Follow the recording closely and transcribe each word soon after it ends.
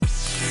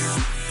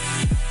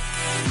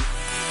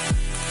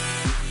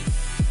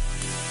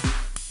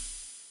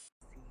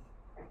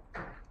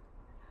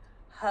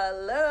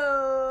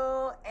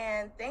Hello,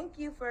 and thank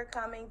you for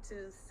coming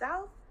to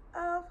South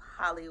of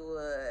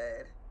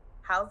Hollywood.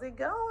 How's it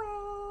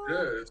going?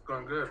 Good. It's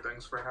going good.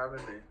 Thanks for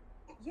having me.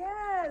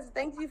 Yes,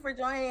 thank you for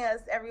joining us,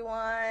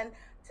 everyone.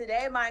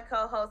 Today, my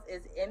co host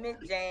is Emmett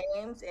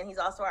James, and he's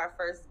also our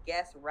first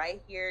guest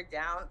right here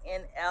down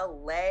in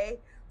LA.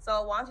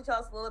 So, why don't you tell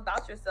us a little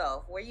about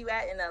yourself? Where you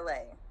at in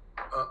LA?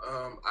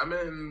 I'm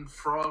in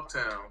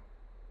Frogtown,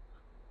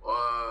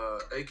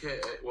 aka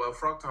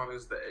Frogtown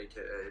is the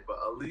AKA, but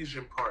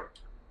Elysian Park.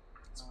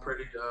 It's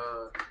pretty.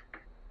 I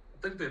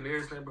think the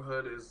nearest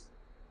neighborhood is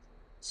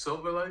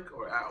Silver Lake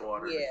or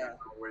Atwater, depending Yeah,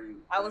 on where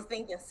you. I was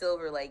thinking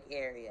Silver Lake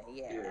area.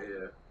 Yeah, Yeah.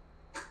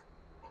 yeah.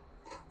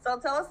 So,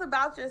 tell us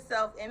about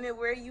yourself, Emmett.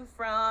 Where are you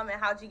from, and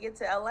how'd you get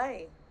to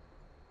LA?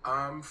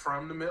 I'm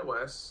from the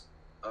Midwest.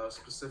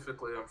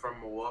 Specifically, I'm from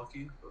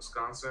Milwaukee,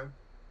 Wisconsin.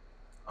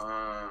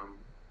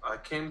 I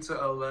came to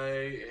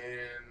LA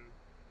in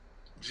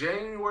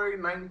January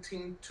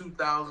 19th,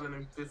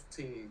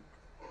 2015.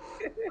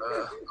 I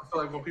feel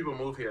like when people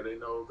move here, they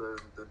know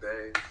the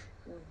day.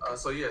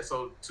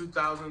 So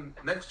 2000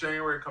 next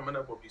January coming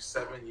up will be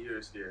 7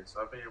 years here.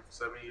 So I've been here for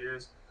 7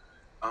 years.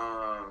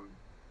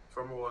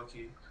 From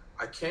Milwaukee,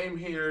 I came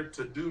here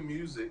to do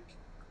music,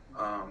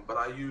 but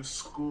I used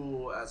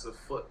school as a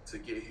foot to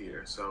get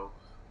here. So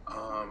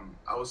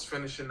I was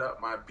finishing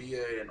up my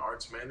BA in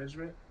arts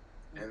management,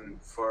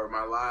 and for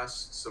my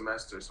last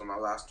semester, so my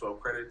last 12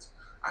 credits,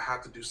 I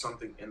had to do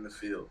something in the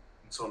field.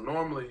 And so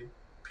normally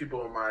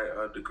people in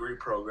my degree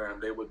program,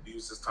 they would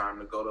use this time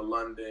to go to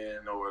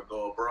London or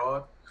go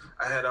abroad.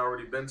 I had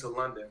already been to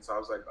London, so I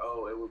was like,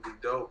 oh, it would be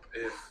dope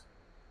if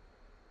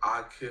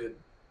I could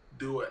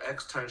do an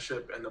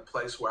externship in the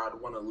place where I'd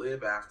want to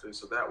live after,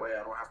 so that way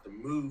I don't have to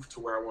move to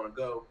where I want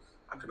to go.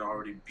 I can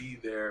already be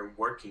there and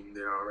working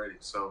there already.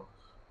 So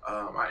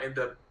I end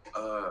up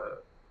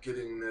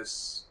getting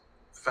this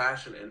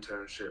fashion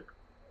internship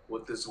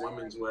with this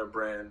women's wear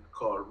brand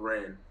called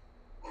Ren.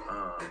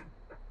 Um,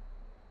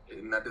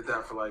 and I did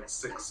that for like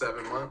 6,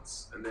 7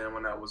 months, and then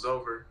when that was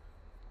over,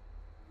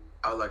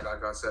 like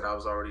I said, I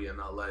was already in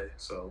LA,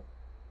 so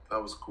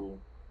that was cool.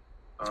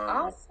 Um,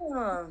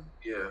 Awesome.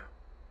 yeah,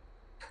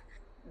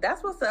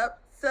 That's what's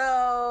up.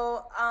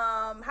 So,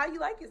 how you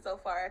like it so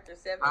far after I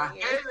 7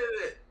 years? hated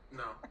it.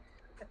 No,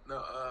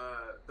 no.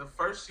 The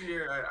first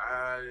year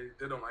I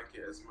didn't like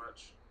it as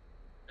much,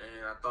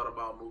 and I thought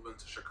about moving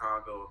to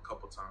Chicago a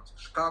couple times.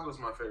 Chicago's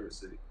my favorite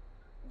city,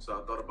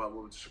 so I thought about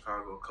moving to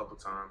Chicago a couple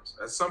times.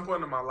 At some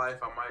point in my life,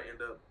 I might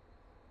end up,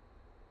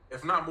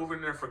 if not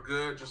moving there for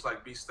good, just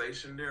like be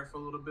stationed there for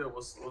a little bit.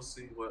 We'll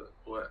see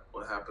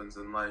what happens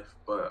in life.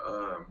 But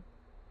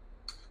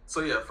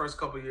so yeah, first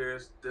couple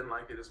years didn't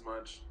like it as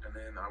much, and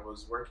then I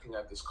was working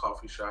at this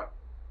coffee shop,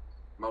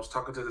 and I was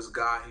talking to this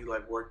guy. He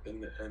like worked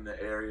in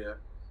the area,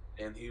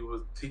 and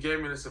he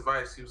gave me this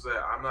advice. He was like,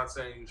 "I'm not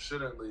saying you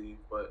shouldn't leave,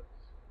 but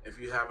if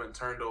you haven't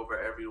turned over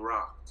every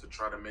rock to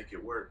try to make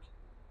it work,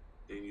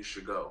 then you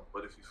should go.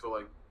 But if you feel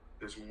like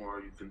there's more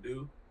you can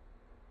do,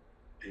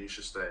 then you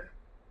should stay."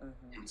 Hmm.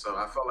 And so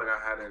I felt like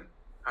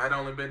I had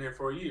only been here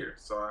for a year,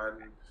 so I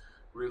hadn't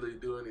really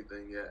do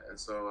anything yet. And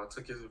so I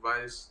took his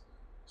advice,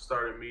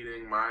 started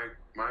meeting my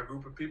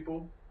group of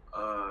people,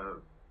 uh,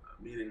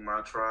 meeting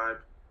my tribe,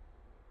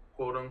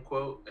 quote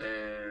unquote,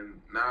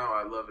 and now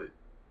I love it.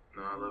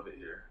 Now I love it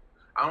here.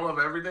 I don't love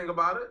everything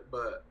about it,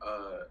 but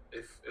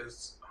if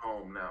it's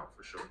home now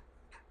for sure.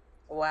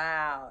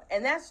 Wow,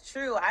 and that's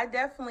true. I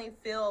definitely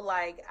feel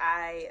like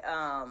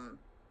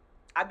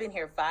I've been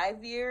here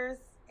 5 years,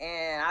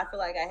 and I feel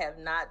like I have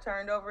not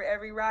turned over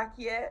every rock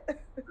yet.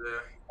 Yeah.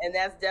 And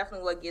that's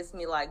definitely what gets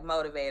me like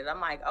motivated. I'm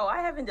like, oh,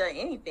 I haven't done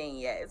anything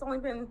yet. It's only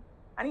been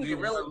I Do need to you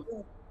really want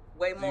do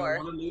way to? Do you more.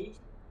 want to leave?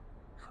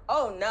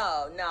 Oh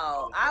no, no.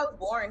 Oh, I was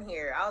born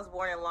here. I was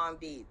born in Long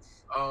Beach.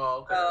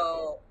 oh, okay, okay.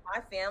 So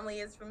my family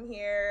is from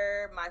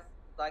here. My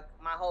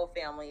whole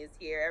family is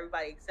here.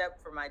 Everybody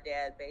except for my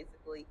dad,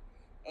 basically.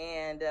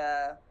 And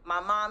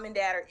my mom and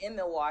dad are in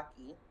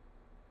Milwaukee.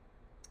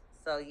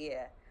 So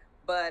yeah.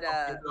 But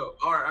Okay, so,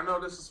 all right. I know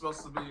this is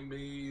supposed to be me,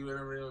 you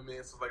interviewing me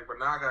and stuff like, but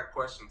now I got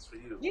questions for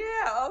you.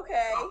 yeah,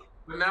 okay.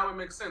 But now it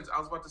makes sense. I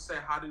was about to say,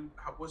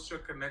 what's your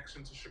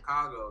connection to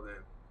Chicago then?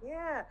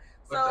 Yeah.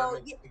 But that So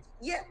makes sense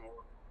yeah, some more.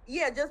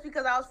 yeah, just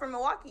because I was from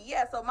Milwaukee.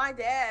 Yeah, so my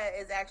dad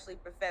is actually a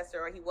professor,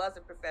 or he was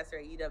a professor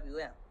at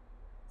UWM.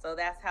 So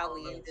that's how Oh,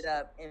 we ended nice.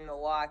 up in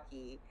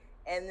Milwaukee.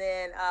 And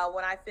then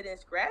when I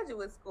finished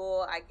graduate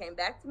school, I came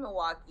back to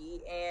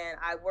Milwaukee and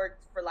I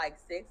worked for like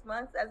 6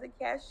 months as a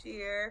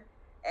cashier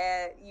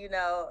at,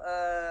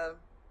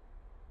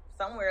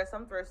 somewhere,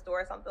 some thrift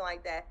store, something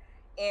like that.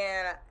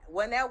 And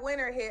when that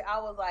winter hit, I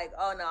was like,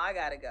 oh no, I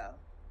gotta go.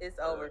 It's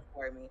Uh, over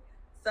for me.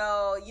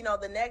 So,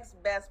 the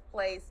next best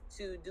place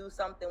to do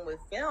something with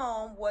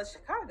film was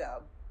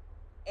Chicago.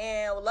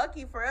 And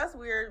lucky for us,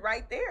 we were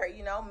right there,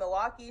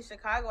 Milwaukee,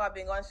 Chicago. I've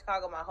been going to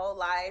Chicago my whole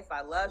life.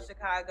 I love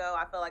Chicago.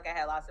 I felt like I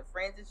had lots of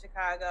friends in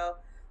Chicago.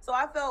 So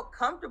I felt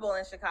comfortable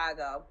in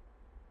Chicago.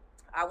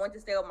 I went to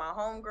stay with my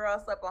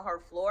homegirl, slept on her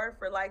floor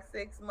for like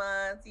 6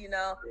 months,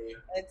 Yeah.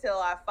 until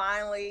I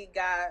finally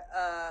got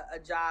a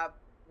job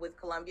with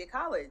Columbia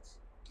College.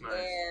 Nice.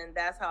 And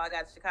that's how I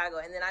got to Chicago.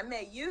 And then I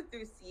met you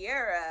through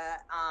Sierra.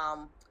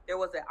 There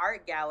was an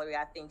art gallery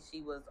I think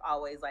she was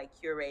always like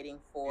curating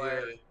for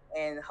Yeah.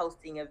 and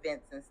hosting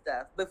events and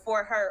stuff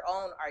before her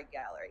own art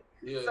gallery.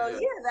 Yeah. So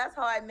Yeah. that's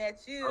how I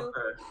met you.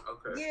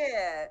 Okay.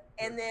 Yeah.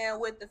 And then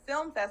with the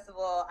film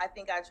festival, I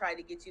think I tried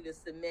to get you to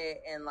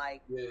submit and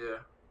like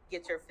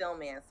get your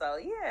film in. So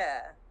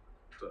yeah.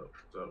 Dope.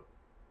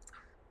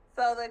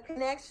 So the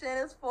connection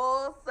is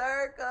full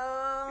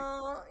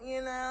circle,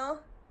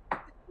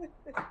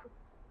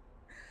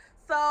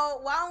 So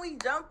why don't we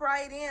jump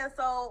right in?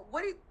 So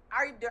what do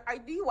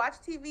you watch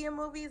TV and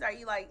movies? Are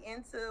you like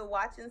into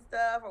watching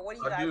stuff, or what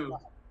do you guys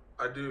watch?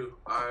 I do.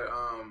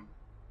 I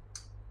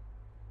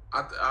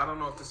don't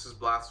know if this is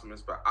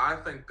blasphemous, but I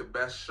think the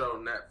best show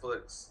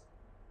Netflix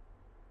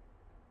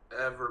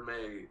ever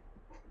made,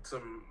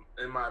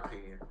 in my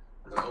opinion,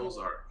 is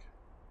Ozark.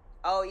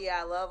 Oh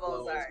yeah, I love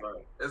Ozark.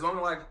 It's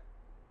only like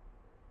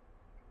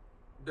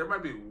there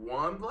might be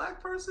one black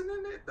person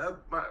in it. That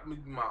might be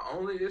my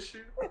only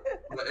issue.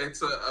 But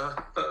it's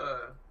a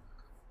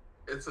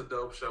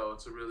dope show.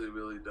 It's a really,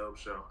 really dope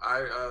show.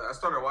 I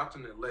started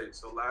watching it late,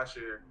 so last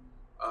year,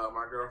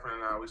 my girlfriend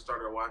and I, we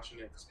started watching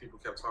it because people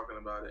kept talking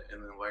about it,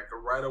 and then like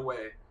right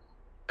away,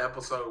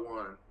 episode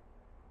 1,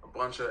 a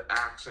bunch of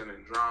action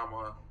and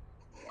drama.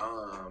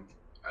 I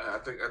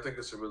think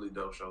it's a really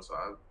dope show. So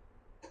I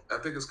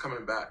think it's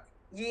coming back.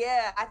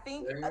 Yeah, I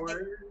think.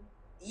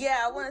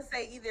 Yeah, I want to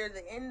say either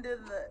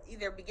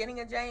beginning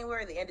of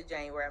January or the end of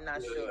January. I'm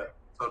not sure.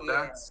 So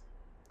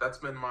that's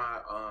been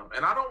my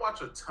and I don't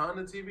watch a ton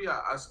of TV.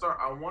 I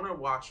want to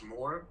watch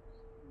more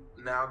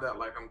now that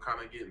like I'm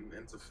kind of getting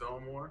into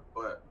film more.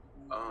 But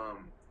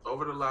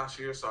over the last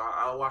year, so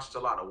I watched a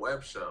lot of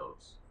web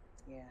shows.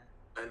 Yeah.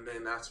 And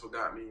then that's what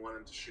got me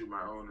wanting to shoot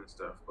my own and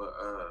stuff. But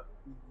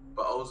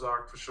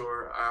Ozark for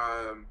sure.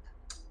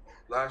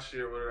 Last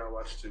year, what did I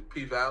watch too?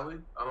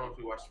 P-Valley. I don't know if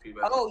you watched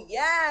P-Valley. Oh,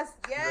 yes.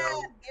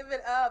 Give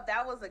it up.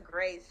 That was a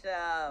great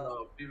show.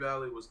 No,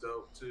 P-Valley was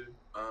dope too.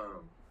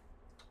 What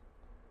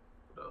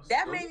else?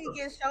 That made me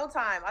get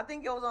Showtime. I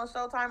think it was on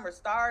Showtime or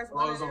Stars.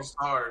 Oh, it was on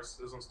Stars.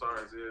 It was on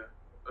Stars, yeah.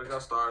 I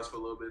got Stars for a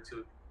little bit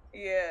too.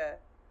 Yeah.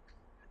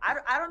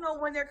 I don't know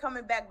when they're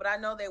coming back, but I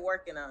know they're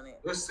working on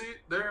it. They're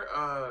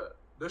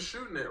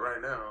shooting it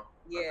right now.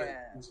 Yeah.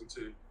 I think season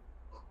 2.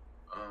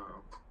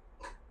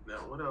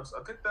 Now, what else?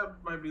 I think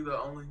that might be the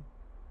only.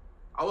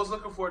 I was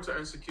looking forward to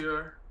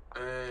Insecure,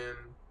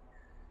 and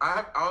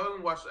I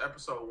only watched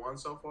episode 1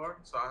 so far,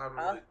 so I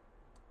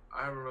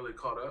haven't really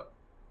caught up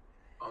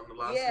on the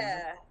last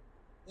season.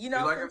 You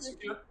like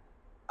Insecure?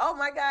 Oh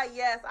my God,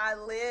 yes! I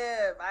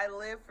live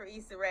for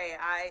Issa Rae.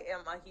 I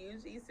am a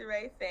huge Issa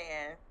Rae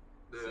fan.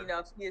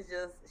 Yeah.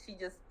 She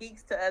just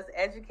speaks to us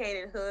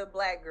educated hood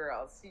black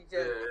girls. She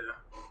just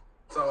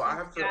So I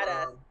have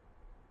to.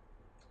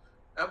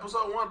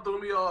 Episode 1 threw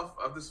me off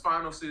of this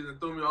final season.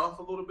 Threw me off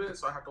a little bit,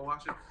 so I have to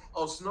watch it.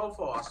 Oh,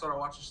 Snowfall! I started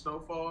watching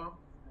Snowfall,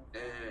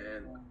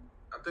 and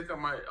I think I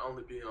might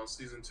only be on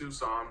season 2,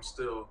 so I'm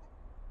still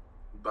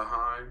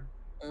behind.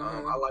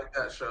 I like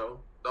that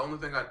show. The only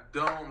thing I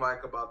don't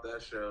like about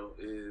that show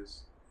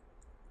is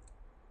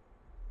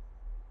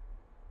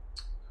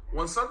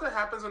when something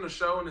happens in the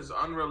show and is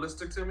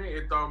unrealistic to me,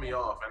 it throws me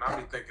off, and I'll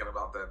be thinking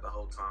about that the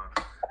whole time.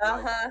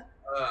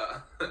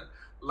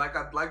 Like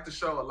I like the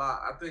show a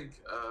lot. I think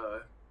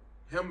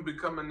him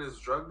becoming this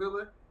drug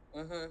dealer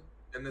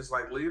and this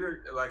like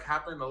leader like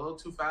happened a little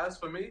too fast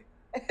for me.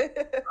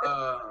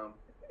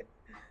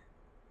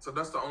 So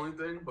that's the only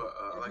thing, but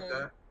I like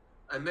that.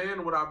 And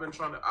then what I've been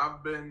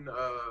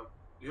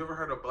you ever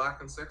heard of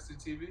Black and Sexy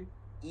TV?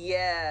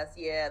 Yes,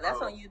 that's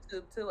on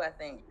YouTube too, I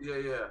think.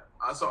 Yeah.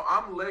 So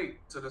I'm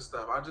late to this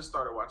stuff. I just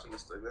started watching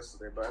this stuff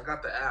yesterday, but I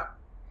got the app,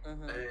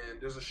 and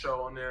there's a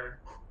show on there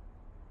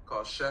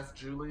called Chef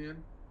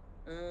Julian.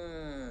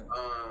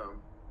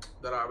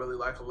 That I really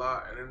like a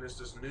lot, and then there's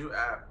this new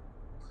app.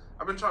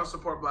 I've been trying to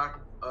support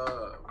black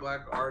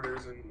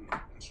artists and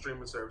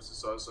streaming services,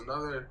 so it's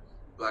another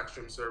black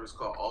streaming service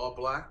called All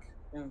Black.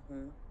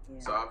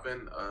 So I've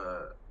been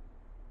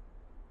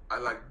I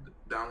like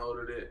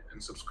downloaded it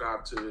and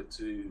subscribed to it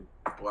to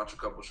watch a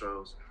couple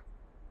shows.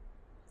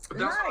 But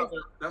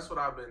that's what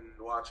I've been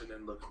watching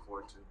and looking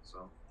forward to.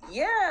 So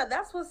yeah,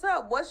 that's what's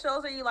up. What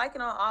shows are you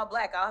liking on All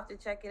Black? I'll have to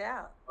check it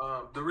out.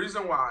 The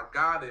reason why I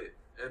got it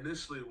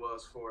initially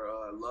was for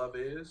Love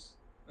Is.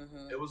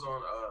 It was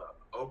on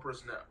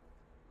Oprah's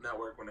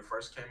network when it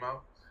first came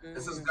out.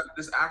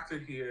 This actor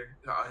here,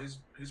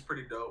 he's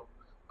pretty dope.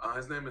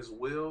 His name is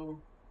Will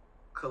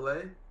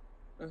Calais.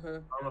 I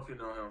don't know if you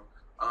know him.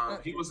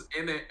 He was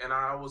in it, and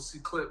I would see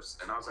clips,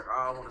 and I was like,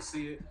 oh, I want to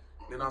see it.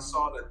 And then I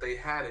saw that they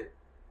had it,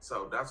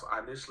 so that's what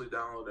I initially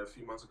downloaded a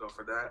few months ago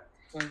for that.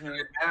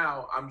 And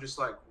now I'm just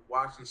like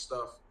watching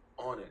stuff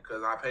on it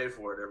because I pay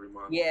for it every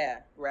month.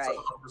 Yeah, right.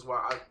 So that's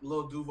why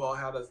Lil Duval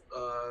had a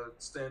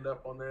stand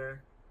up on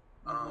there.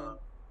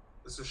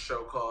 It's a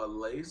show called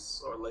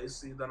Lace or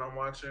Lacey that I'm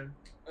watching.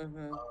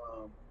 Mm-hmm.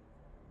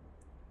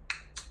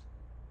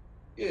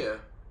 Yeah.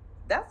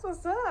 That's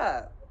what's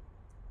up.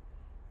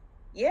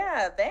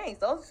 Yeah, thanks.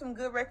 Those are some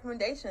good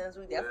recommendations.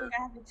 We definitely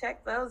have to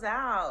check those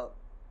out.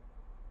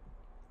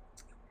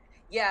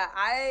 Yeah,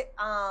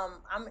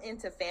 I'm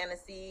into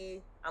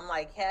fantasy. I'm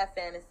like half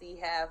fantasy,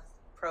 half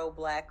pro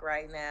black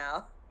right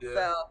now. Yeah.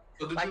 So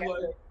like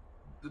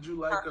did you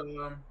like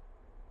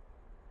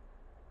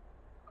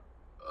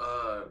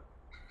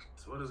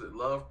what is it?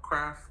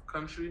 Lovecraft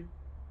Country?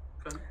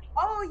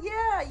 Oh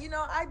yeah,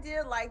 I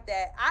did like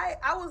that.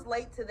 I was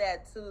late to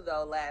that too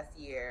though last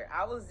year.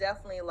 I was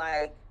definitely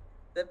like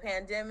the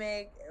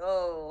pandemic.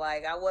 Oh,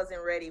 like I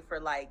wasn't ready for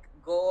like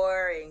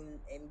gore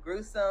and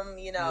gruesome,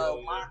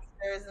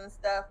 monsters and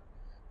stuff.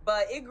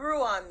 But it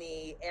grew on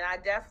me, and I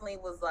definitely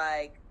was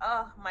like,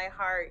 oh, my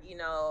heart.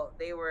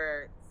 They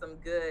were some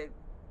good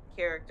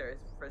characters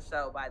for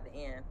sure by the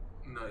end.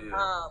 No,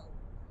 yeah.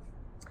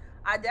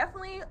 I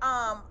definitely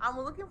I'm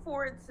looking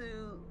forward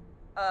to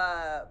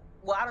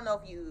well, I don't know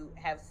if you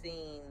have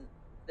seen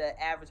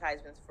the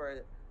advertisements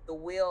for the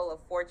Wheel of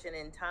Fortune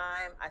and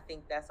Time. I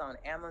think that's on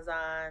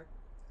Amazon,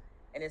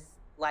 and it's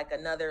like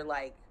another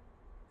like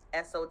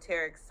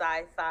esoteric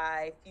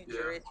sci-fi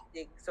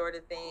futuristic sort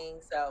of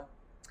thing. So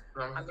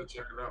I'm going to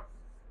check it out.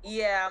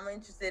 Yeah, I'm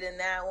interested in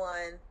that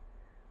one.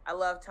 I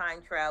love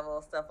time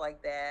travel, stuff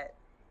like that.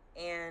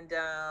 And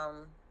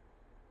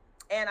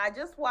I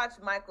just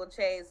watched Michael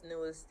Che's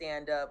newest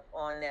stand-up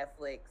on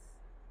Netflix.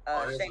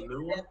 It's a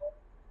new one?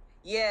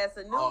 Yeah, it's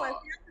a new one.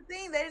 That's the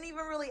thing. They didn't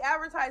even really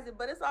advertise it,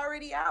 but it's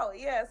already out.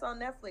 Yeah, it's on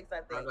Netflix,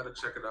 I think. I gotta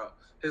check it out.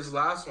 His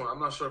last one, I'm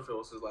not sure if it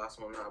was his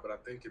last one or not, but I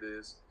think it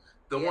is.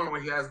 The one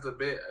where he has the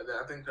bit that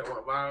I think that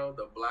went viral,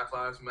 the Black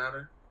Lives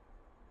Matter.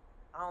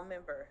 I don't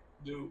remember.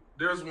 Dude,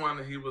 there's one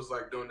that he was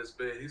like doing this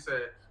bit. He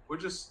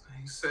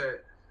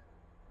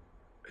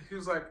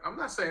was like, I'm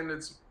not saying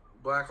it's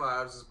Black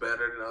Lives is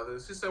better than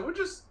others. He said, we're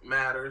just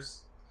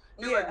matters.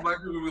 He's like, black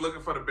people be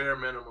looking for the bare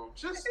minimum.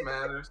 Just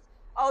matters.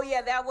 Oh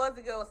yeah, that was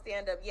a good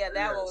stand-up. Yeah,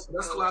 that was.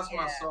 That's the last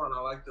one I saw, and I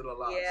liked it a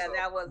lot. Yeah, so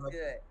that was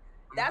good.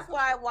 That's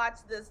why I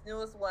watched this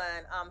newest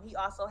one. He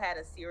also had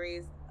a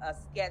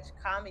sketch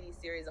comedy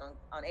series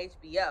on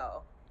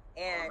HBO,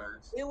 and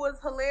it was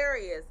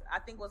hilarious. I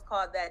think it was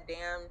called That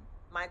Damn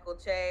Michael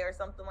Che or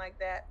something like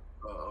that.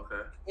 Oh,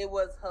 okay. It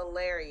was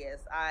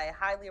hilarious. I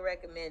highly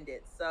recommend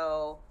it.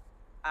 So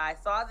I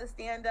saw the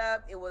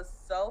stand-up. It was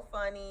so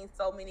funny.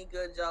 So many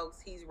good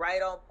jokes. He's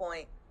right on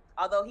point.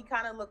 Although he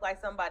kind of looked like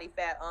somebody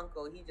fat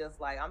uncle. He just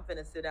like, I'm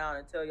finna sit down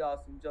and tell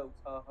y'all some jokes.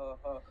 Ha, ha,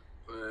 ha.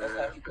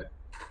 Okay.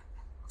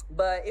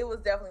 But it was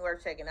definitely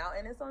worth checking out.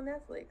 And it's on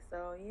Netflix.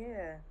 So,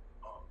 yeah.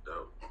 Oh,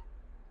 dope.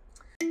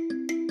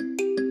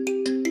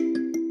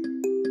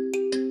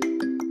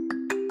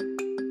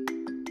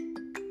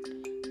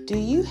 Do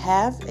you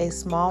have a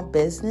small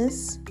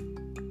business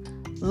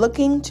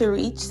looking to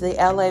reach the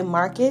LA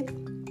market?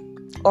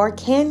 Or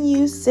can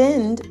you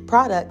send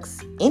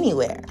products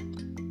anywhere?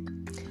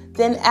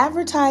 Then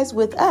advertise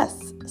with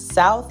us,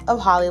 South of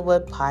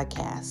Hollywood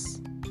Podcast.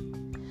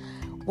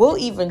 We'll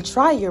even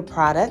try your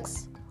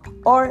products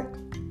or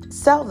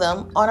sell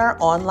them on our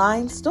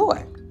online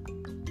store.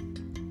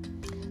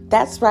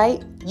 That's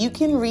right, you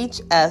can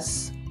reach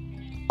us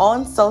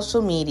on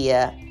social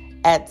media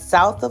at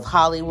South of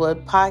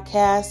Hollywood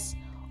Podcast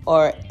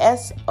or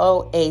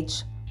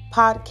SOH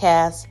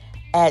Podcast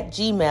at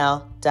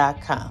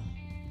gmail.com.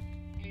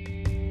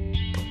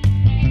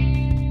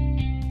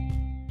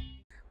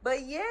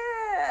 But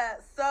yeah,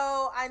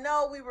 so I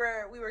know we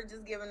were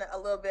just giving a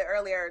little bit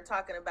earlier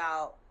talking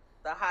about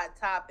the hot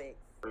topics.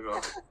 There you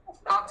go.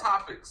 Hot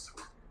topics.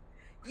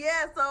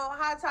 Yeah, so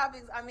hot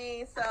topics. I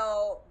mean,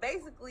 so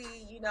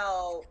basically,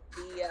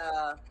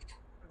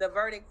 the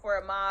verdict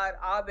for Ahmaud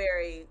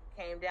Arbery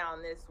came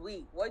down this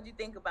week. What did you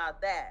think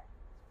about that?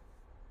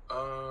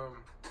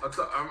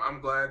 I'm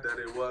glad that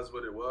it was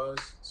what it was,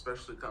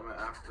 especially coming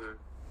after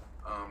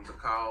the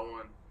Kyle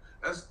one.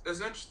 It's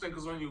interesting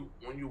because when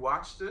you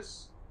watch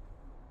this,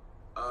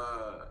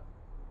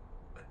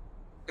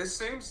 it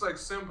seems like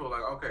simple,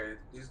 like, okay,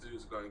 these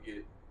dudes are gonna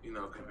get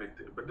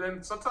convicted, but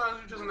then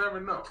sometimes you just never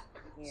know.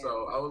 Yeah.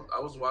 So I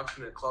was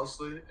watching it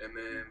closely, and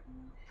then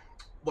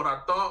what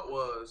I thought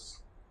was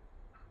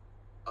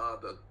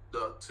the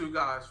two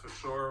guys for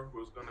sure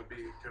was gonna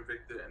be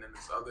convicted, and then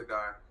this other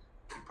guy,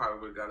 he probably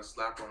would have got a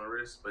slap on the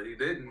wrist, but he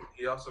didn't.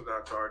 He also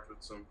got charged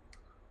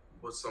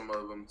with some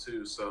of them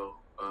too. So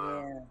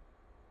yeah.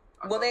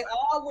 Well, they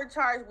all were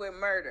charged with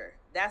murder.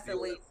 That's at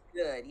least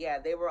good. Yeah,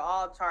 they were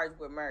all charged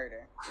with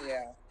murder.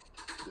 Yeah.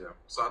 Yeah.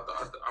 So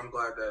I'm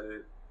glad that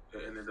it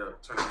ended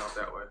up turning out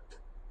that way.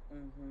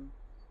 Mm-hmm.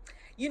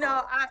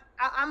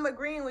 I'm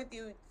agreeing with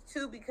you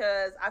too,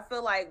 because I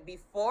feel like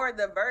before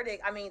the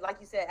verdict, I mean, like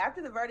you said,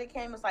 after the verdict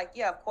came, it's like,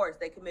 yeah, of course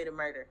they committed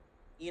murder,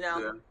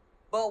 Yeah.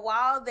 But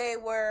while they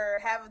were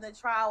having the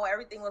trial,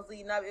 everything was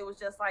leading up, it was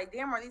just like,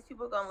 damn, are these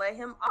people gonna let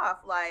him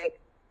off? Like,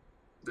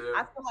 yeah.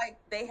 I feel like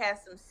they had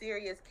some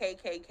serious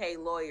KKK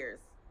lawyers.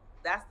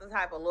 That's the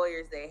type of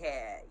lawyers they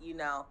had,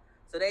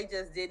 So they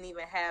just didn't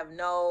even have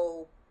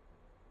no.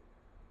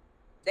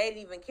 They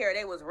didn't even care.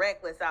 They was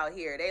reckless out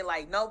here. They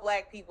like no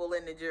black people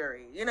in the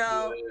jury.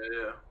 Yeah.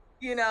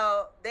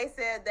 They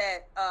said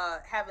that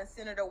having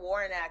Senator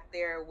Warren Act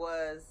there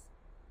was,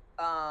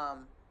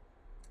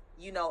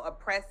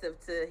 oppressive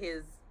to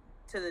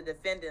the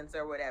defendants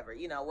or whatever.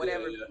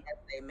 Whatever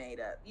they made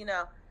up.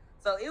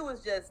 So it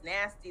was just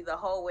nasty the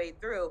whole way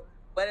through.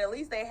 But at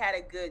least they had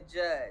a good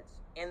judge,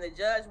 and the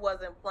judge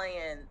wasn't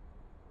playing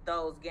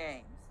those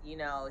games. He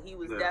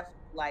was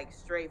definitely like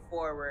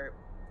straightforward.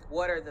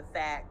 What are the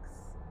facts?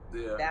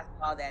 Yeah, that's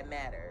all that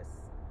matters.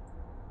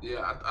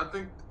 Yeah, I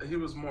think he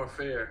was more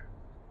fair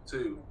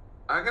too.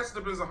 I guess it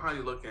depends on how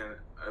you look at it.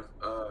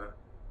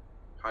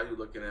 How you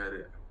looking at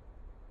it.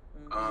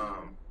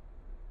 Mm-hmm.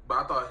 But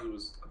I thought he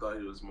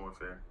was more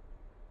fair.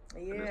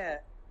 Yeah.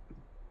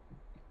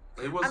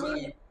 It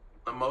wasn't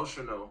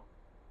emotional.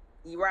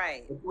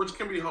 Right. Which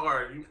can be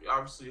hard. You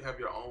obviously have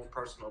your own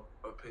personal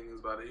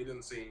opinions about it. He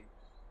didn't seem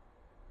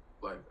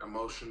like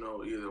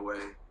emotional either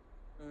way.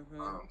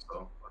 Mm-hmm.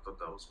 So I thought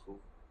that was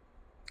cool.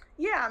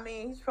 Yeah, I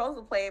mean, he's supposed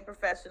to play it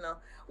professional.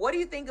 What do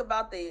you think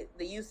about the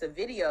use of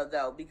video,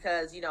 though?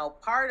 Because,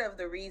 part of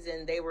the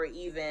reason they were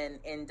even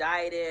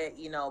indicted,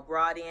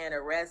 brought in,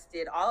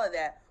 arrested, all of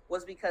that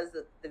was because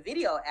the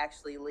video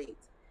actually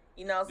leaked.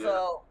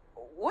 So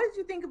what did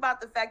you think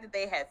about the fact that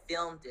they had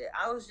filmed it?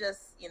 I was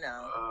just,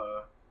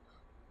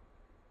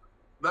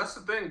 That's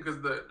the thing,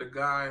 because the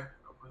guy,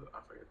 I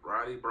forget,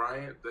 Roddy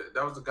Bryant,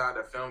 that was the guy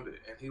that filmed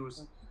it, and he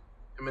was...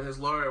 I mean, his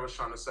lawyer was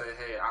trying to say,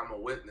 "Hey, I'm a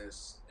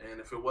witness, and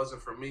if it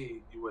wasn't for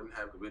me, you wouldn't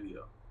have the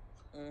video,"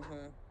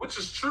 which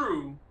is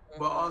true.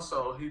 But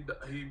also, he,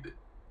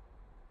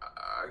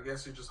 I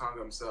guess he just hung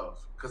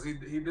himself because he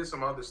did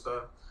some other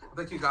stuff. I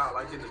think he got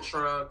like in the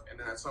truck, and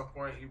then at some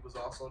point he was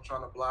also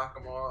trying to block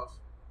him off.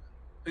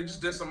 He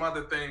just did some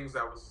other things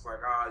that was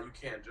like, you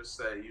can't just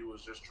say you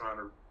was just trying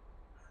to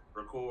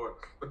record.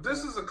 But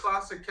this is a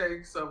classic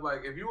case of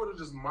like, if you would have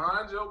just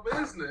mind your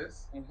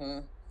business.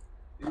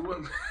 He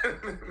wouldn't.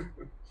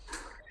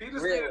 He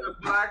just needed a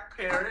black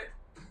parent.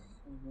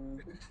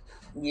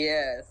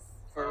 Yes,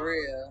 for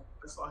real.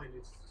 That's all he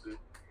needs to do.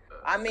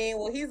 I mean,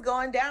 well, he's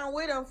going down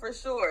with him for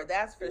sure.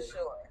 That's for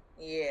sure.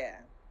 Yeah.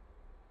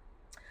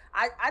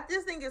 I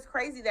just think it's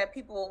crazy that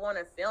people will want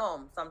to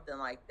film something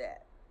like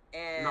that.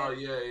 And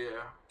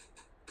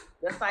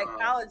the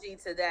psychology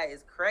to that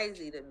is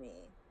crazy to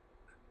me.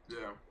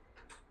 Yeah.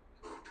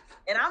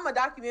 And I'm a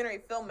documentary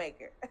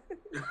filmmaker.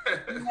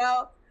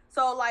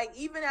 So, like,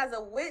 even as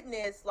a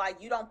witness,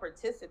 like, you don't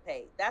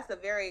participate. It's a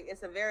very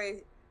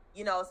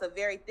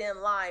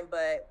thin line.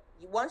 But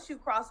once you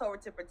cross over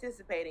to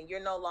participating,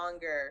 you're no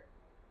longer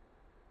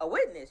a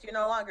witness. You're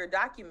no longer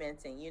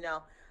documenting,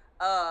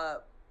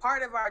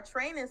 Part of our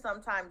training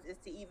sometimes is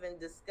to even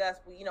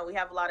discuss, we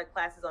have a lot of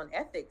classes on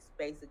ethics,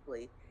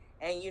 basically.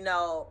 And,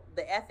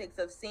 the ethics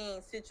of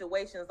seeing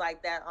situations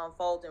like that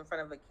unfold in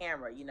front of a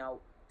camera.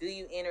 Do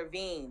you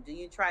intervene? Do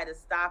you try to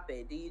stop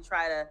it? Do you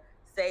try to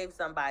save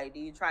somebody? Do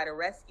you try to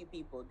rescue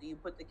people? Do you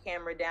put the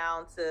camera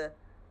down to,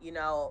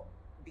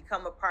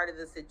 become a part of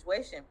the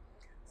situation?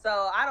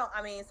 So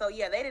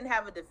they didn't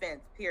have a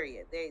defense,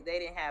 period. They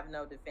didn't have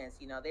no defense,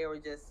 they were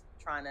just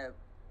trying to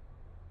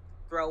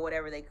throw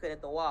whatever they could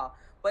at the wall.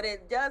 But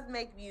it does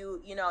make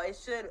you, it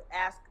should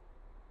ask,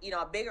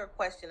 a bigger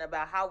question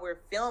about how we're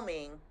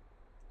filming,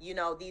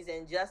 these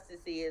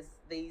injustices,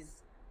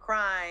 these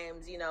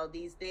crimes,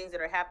 these things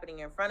that are happening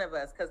in front of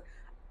us. Because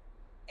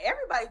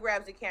everybody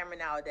grabs a camera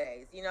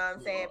nowadays, you know what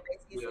I'm saying?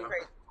 Basically some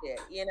crazy shit,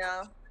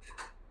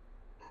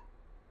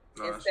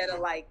 instead of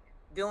like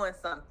doing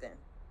something.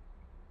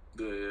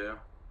 Yeah.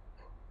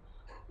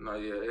 No,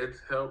 yeah, it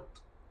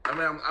helped. I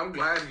mean, I'm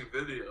glad he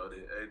videoed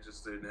it. It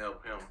just didn't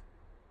help him.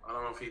 I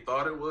don't know if he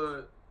thought it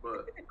would,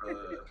 but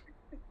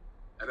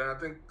and then I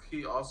think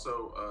he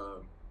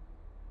also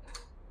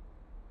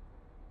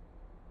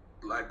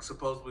like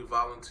supposedly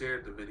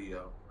volunteered the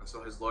video. And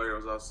so his lawyer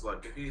was also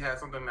like, if he had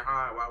something to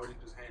hide, why would he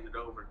just hand it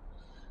over?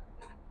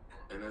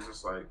 And it's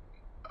just like,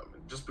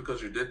 just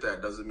because you did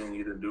that doesn't mean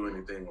you didn't do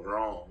anything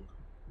wrong.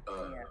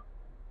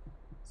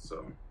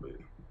 So, but,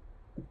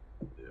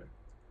 yeah.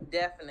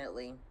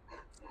 Definitely.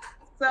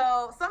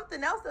 So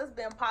something else that's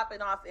been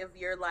popping off if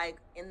you're like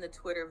in the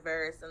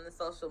Twitterverse and the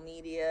social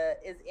media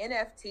is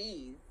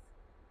NFTs.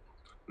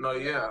 No,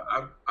 yeah.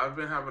 I've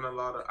been having a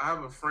lot of, I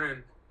have a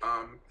friend,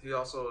 he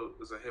also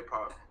is a hip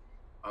hop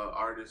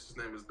artist. His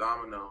name is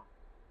Domino,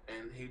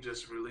 and he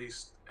just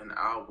released an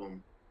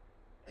album,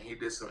 and he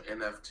did some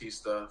NFT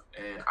stuff.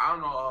 And I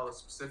don't know all the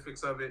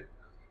specifics of it,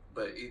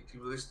 but he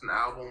released an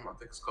album. I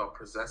think it's called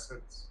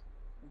Presessence.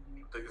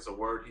 I think it's a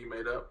word he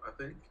made up, I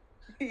think.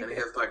 And he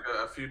has like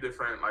a few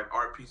different like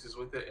art pieces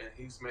with it. And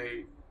he's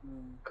made,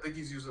 I think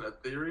he's using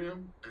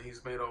Ethereum, and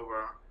he's made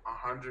over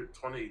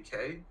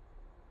 120K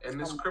in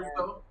this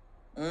crypto.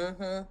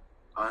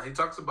 He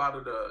talks about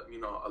it,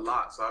 a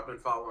lot. So I've been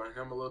following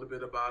him a little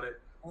bit about it.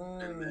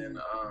 And then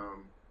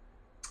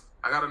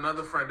I got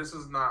another friend. This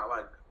is not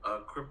like a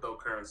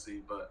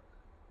cryptocurrency, but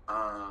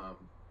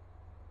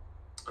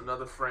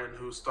another friend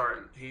who's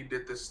starting. He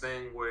did this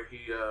thing where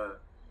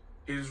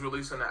he's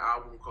releasing an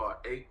album called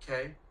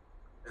 8K,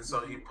 and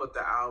so he put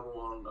the album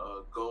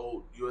on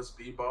gold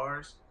USB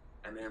bars,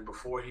 and then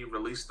before he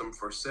released them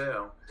for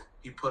sale,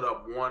 he put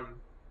up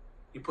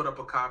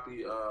a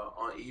copy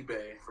on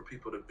eBay for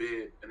people to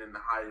bid, and then the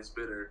highest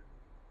bidder,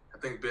 I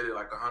think, bid it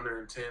like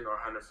 $110 or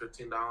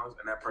 $115,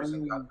 and that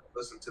person got to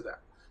listen to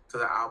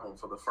the album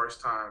for the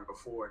first time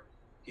before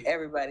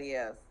everybody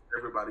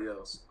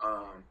else.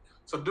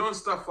 So doing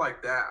stuff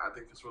like that, I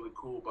think is really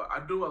cool. But I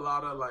do a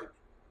lot of like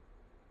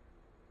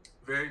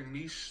very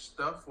niche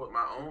stuff with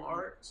my own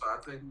art. So I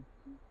think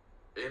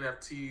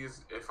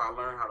NFTs, if I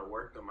learn how to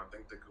work them, I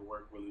think they could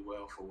work really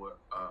well for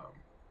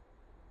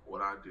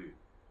what I do.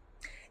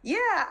 Yeah,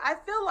 I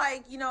feel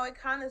like, it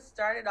kind of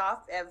started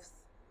off as,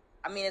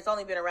 I mean, it's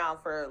only been around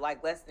for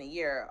like less than a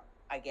year,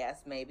 I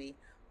guess, maybe.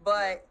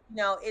 But,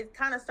 it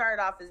kind of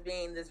started off as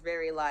being this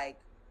very like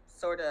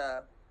sort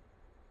of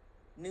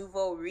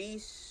nouveau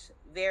riche,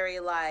 very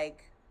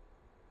like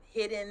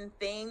hidden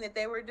thing that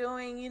they were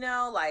doing,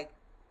 like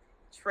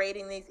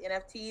trading these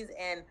NFTs.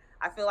 And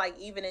I feel like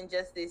even in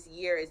just this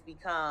year, it's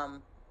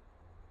become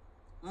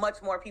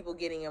much more people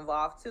getting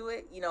involved to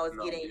it. It's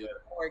getting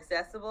more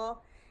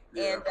accessible.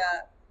 Yeah. And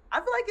I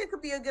feel like it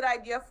could be a good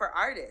idea for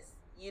artists,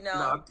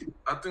 No,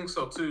 I think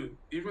so too.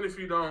 Even if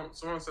you don't,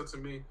 someone said to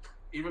me,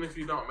 even if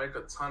you don't make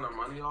a ton of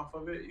money off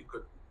of it, you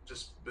could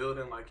just build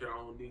in like your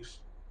own niche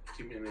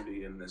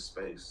community in this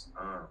space.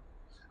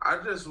 I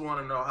just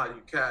want to know how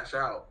you cash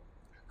out,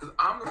 because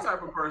I'm the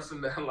type of person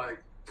that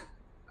like,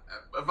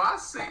 if I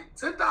see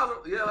 10,000,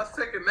 yeah, let's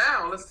take it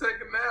now. Let's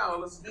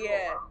go.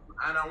 Yeah.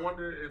 And I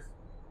wonder if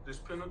there's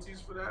penalties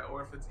for that,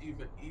 or if it's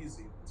even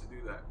easy to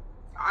do that.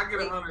 I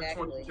get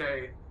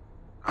 120K,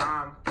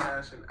 I'm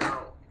cashing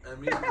out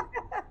immediately.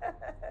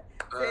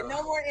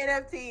 No more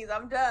NFTs.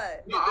 I'm done.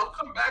 No, I'll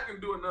come back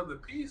and do another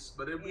piece,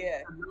 but it'd be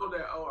to know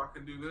that, I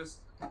can do this,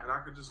 and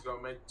I could just go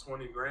make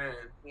 20 grand.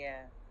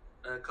 Yeah.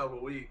 In a couple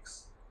of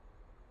weeks.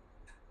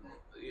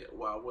 Yeah,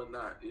 why would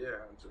not?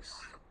 Yeah, just.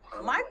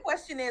 My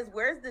question is,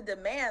 where's the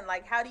demand?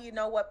 Like, how do you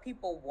know what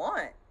people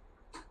want?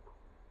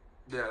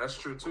 Yeah, that's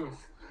true too.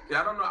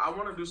 Yeah, I don't know. I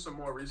want to do some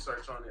more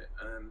research on it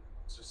and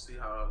just see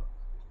how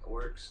it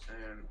works.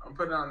 And I'm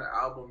putting on the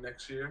album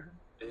next year,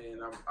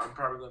 and I'm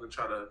probably going to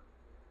try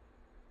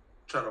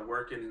to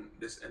work in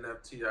this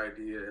NFT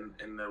idea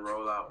and the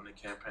rollout and the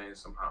campaign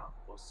somehow.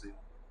 We'll see.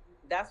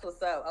 That's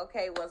what's up.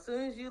 Okay, well, as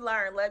soon as you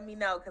learn, let me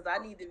know, because I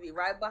need to be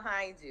right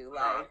behind you.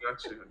 Like, I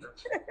got you.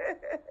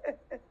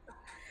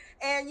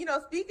 And,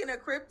 speaking of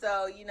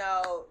crypto,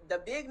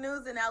 the big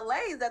news in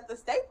LA is that the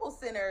Staples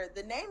Center,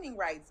 the naming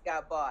rights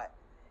got bought.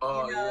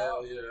 Oh,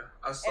 yeah.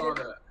 I saw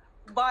that.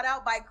 Bought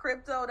out by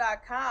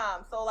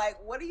Crypto.com. So, like,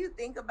 what do you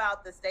think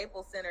about the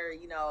Staples Center,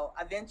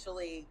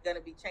 eventually going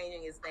to be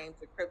changing its name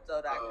to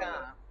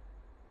Crypto.com?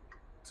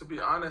 To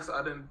be honest,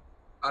 I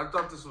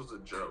thought this was a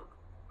joke.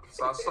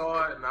 So I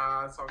saw it, and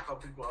I saw a couple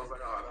people. I was like,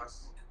 "Oh,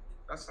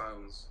 that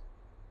sounds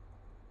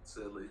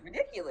silly,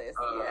 ridiculous."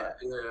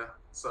 Yeah.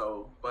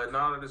 So, but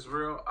now that it's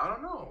real, I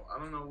don't know. I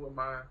don't know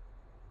what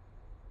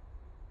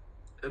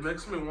It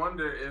makes me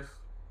wonder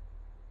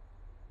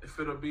if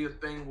it'll be a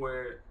thing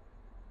where,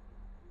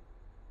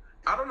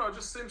 I don't know. It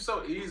just seems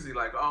so easy.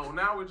 Like, oh,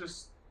 now we're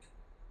just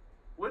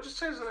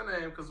changing the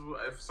name because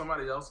if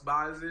somebody else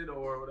buys it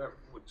or whatever,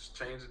 we'll just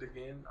change it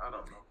again. I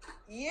don't know.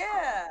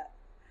 Yeah,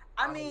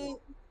 I mean.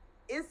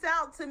 It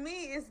sounds to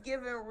me it's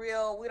giving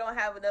real we don't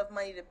have enough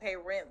money to pay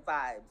rent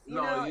vibes.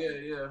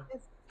 Yeah.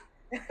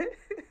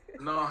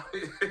 No.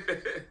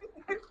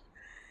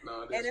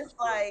 No. And it's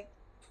like,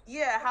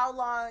 how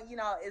long,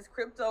 is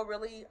crypto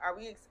really? Are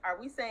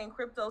we saying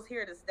crypto's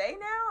here to stay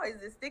now?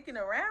 Is it sticking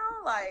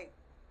around? Like,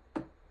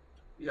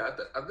 yeah,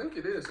 I think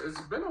it is.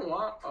 It's been a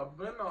while. I've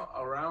been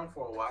around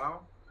for a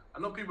while. I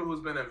know people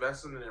who's been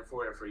investing in it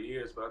for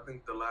years, but I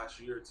think the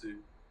last year or two,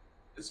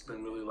 it's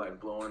been really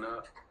like blowing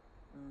up.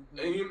 Mm-hmm.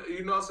 And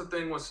it's the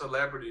thing when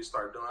celebrities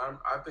start doing.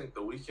 I think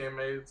The Weeknd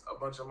made a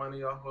bunch of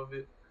money off of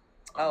it.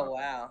 Oh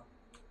wow!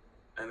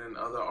 And then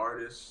other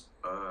artists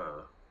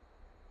are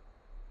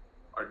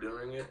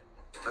doing it.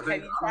 Have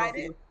you tried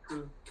it?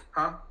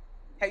 Huh?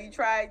 Have you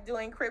tried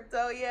doing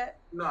crypto yet?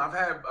 No, I've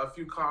had a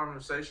few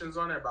conversations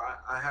on it, but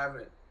I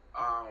haven't.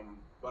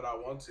 But I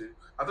want to.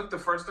 I think the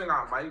first thing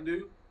I might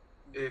do,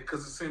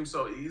 because it seems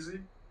so easy,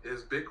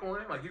 is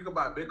Bitcoin. Like, you can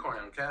buy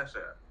Bitcoin on Cash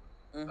App.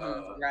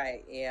 Mm-hmm.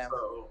 Right. Yeah.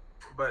 So.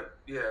 But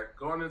yeah,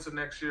 going into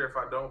next year, if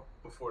I don't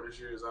before this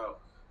year is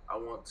out, I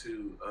want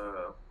to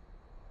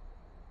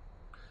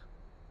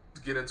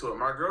get into it.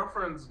 My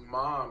girlfriend's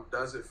mom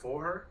does it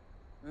for her,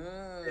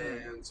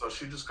 and so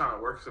she just kind of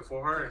works it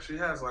for her. And she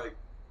has like,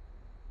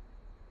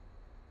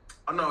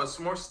 it's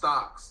more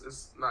stocks.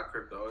 It's not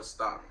crypto. It's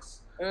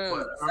stocks. But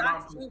her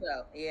stocks too,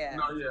 though. Yeah.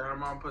 Her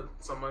mom put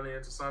some money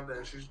into something,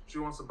 and she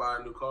wants to buy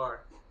a new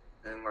car,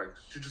 and like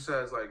she just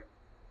has like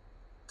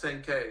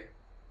 10K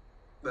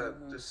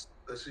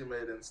that she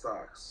made in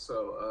stocks.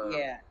 So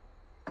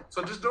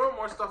so just doing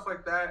more stuff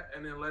like that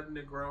and then letting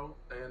it grow.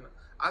 And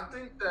I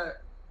think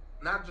that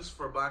not just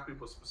for Black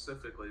people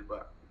specifically,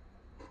 but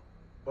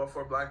But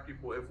for Black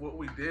people, if what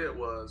we did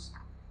was,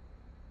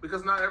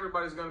 because not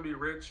everybody's going to be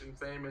rich and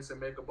famous and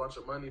make a bunch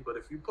of money, but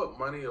if you put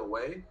money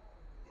away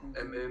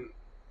and then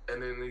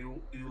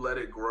you let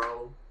it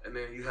grow, and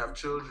then you have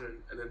children,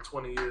 and then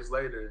 20 years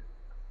later,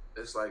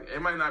 it's like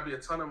it might not be a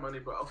ton of money,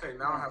 but okay,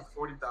 now I have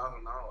 $40,000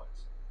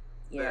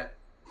 that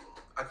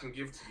I can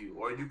give to you,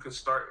 or you can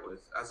start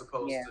with, as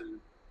opposed to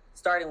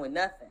starting with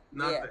nothing.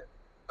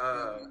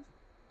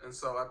 And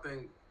so I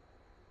think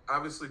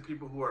obviously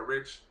people who are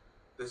rich,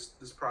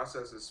 this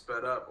process is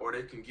sped up, or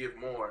they can give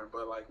more,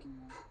 but like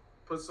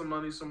put some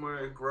money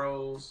somewhere, it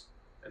grows,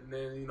 and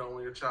then, you know,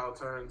 when your child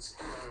turns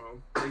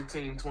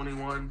 18,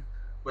 21,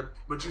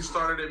 but you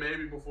started it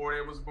maybe before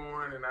they was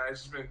born, and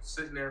it's just been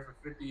sitting there for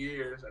 50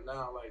 years, and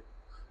now, like,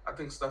 I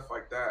think stuff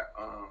like that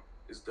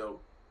is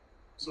dope.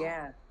 So.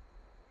 Yeah.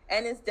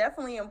 And it's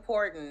definitely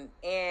important.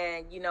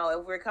 And, you know,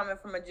 if we're coming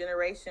from a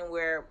generation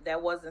where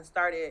that wasn't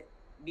started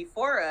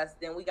before us,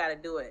 then we got to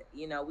do it.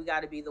 You know, we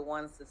got to be the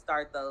ones to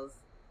start those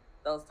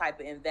type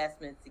of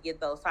investments to get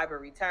those type of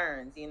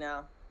returns, you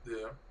know?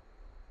 Yeah.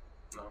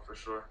 No, for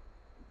sure.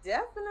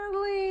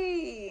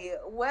 Definitely.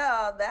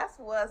 Well, that's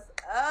what's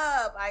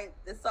up.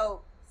 It's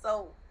so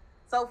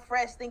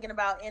fresh thinking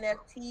about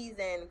NFTs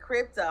and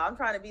crypto. I'm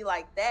trying to be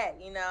like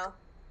that, you know?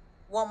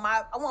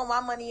 I want my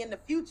money in the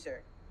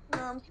future. You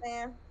know what I'm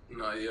saying?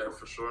 No, yeah,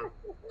 for sure.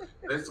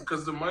 It's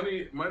because the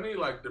money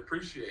like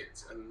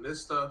depreciates, and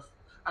this stuff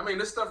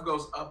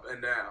goes up and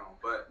down,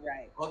 but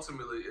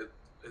ultimately it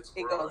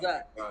goes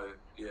up.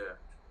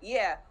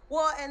 Yeah.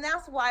 Well, and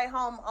that's why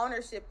home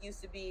ownership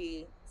used to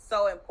be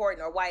so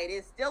important, or why it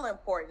is still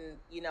important,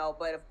 you know,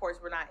 but of course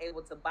we're not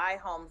able to buy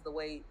homes the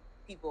way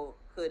people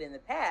could in the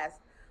past.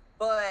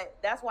 But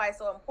that's why it's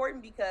so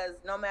important, because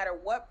no matter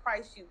what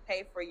price you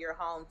pay for your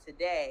home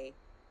today,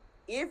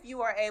 if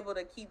you are able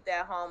to keep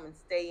that home and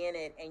stay in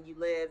it, and you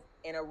live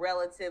in a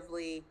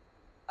relatively,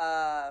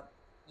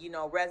 you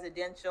know,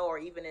 residential or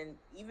even a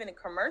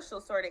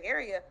commercial sort of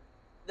area,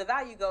 the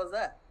value goes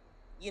up.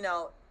 You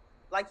know,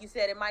 like you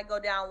said, it might go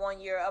down 1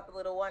 year, up a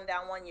little,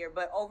 down 1 year,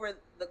 but over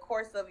the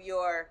course of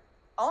your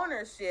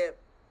ownership,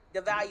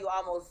 the value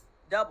almost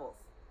doubles.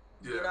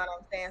 Yeah. You know what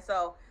I'm saying?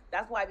 So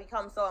that's why it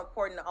becomes so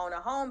important to own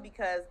a home,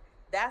 because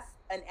that's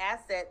an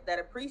asset that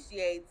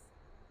appreciates,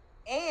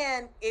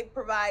 and it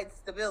provides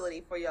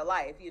stability for your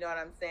life. You know what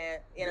I'm saying?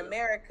 In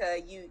America,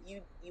 you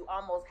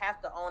almost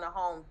have to own a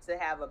home to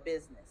have a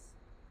business.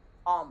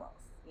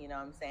 Almost. You know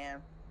what I'm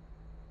saying?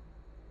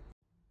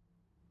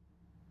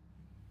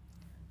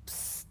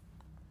 Psst.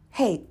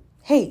 Hey,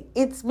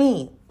 it's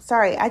me.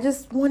 Sorry, I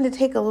just wanted to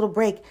take a little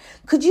break.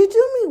 Could you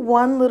do me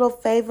one little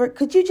favor?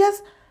 Could you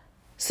just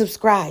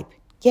subscribe?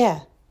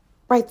 Yeah,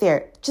 right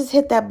there. Just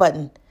hit that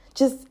button.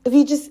 Could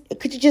you just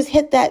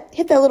hit that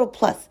little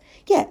plus?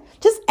 Yeah,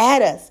 just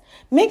add us.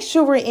 Make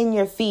sure we're in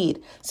your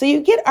feed so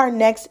you get our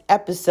next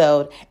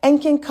episode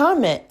and can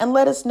comment and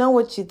let us know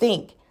what you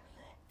think.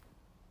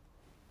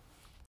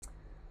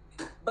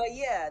 But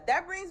yeah,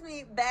 that brings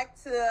me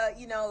back to,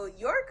 you know,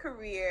 your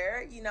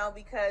career, you know,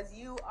 because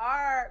you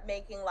are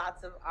making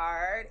lots of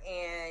art,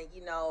 and,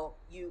 you know,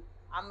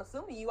 I'm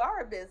assuming you are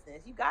a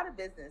business. You got a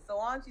business. So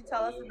why don't you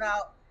tell us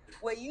about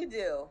what you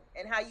do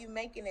and how you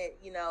making it,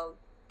 you know,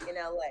 in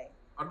LA?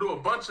 I do a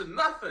bunch of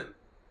nothing.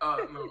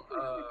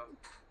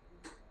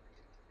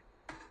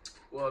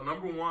 Well,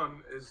 number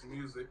one is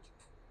music,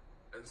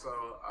 and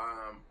so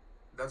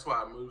that's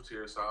why I moved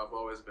here. So I've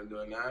always been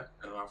doing that.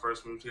 And when I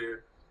first moved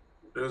here,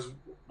 there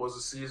was a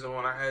season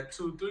when I had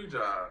 2-3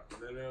 jobs,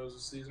 and then there was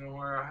a season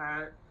where I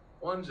had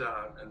 1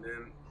 job, and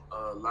then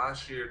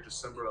last year,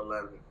 December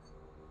 11th,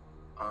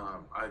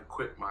 I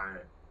quit my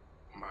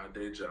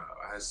day job.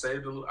 I had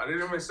saved I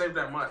didn't even save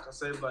that much. I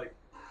saved I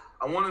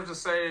wanted to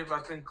save, I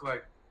think,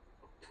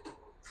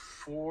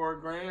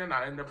 $4,000.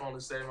 I ended up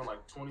only saving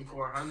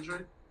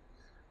 $2,400,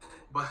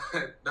 but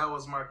that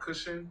was my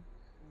cushion.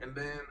 And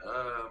then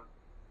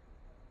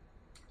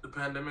the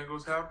pandemic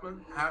was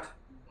happening. However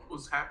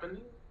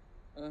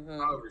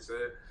you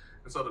said.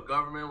 And so the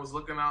government was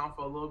looking out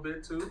for a little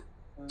bit too.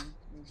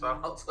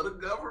 Shout out to the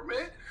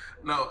government.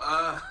 No,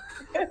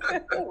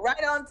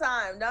 right on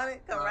time, don't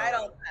it? Come right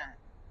on time.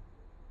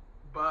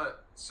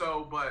 But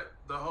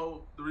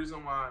the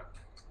reason why,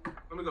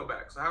 let me go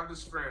back. So I have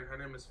this friend, her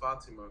name is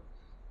Fatima,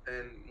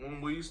 and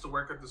when we used to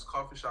work at this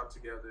coffee shop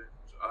together,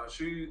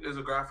 she is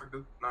not graphic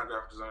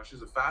designer,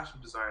 she's a fashion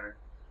designer.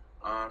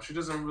 She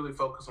doesn't really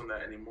focus on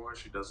that anymore.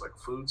 She does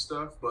food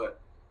stuff,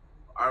 but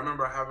I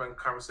remember having a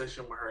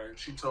conversation with her, and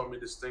she told me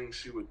this thing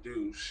she would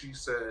do. She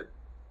said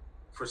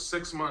for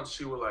 6 months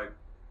she would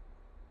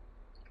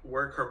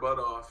work her butt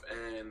off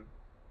and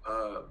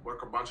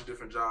work a bunch of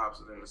different jobs,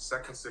 and then the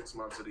second 6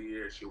 months of the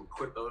year she would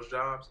quit those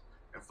jobs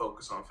and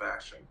focus on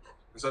fashion.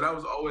 And so that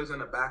was always in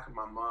the back of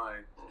my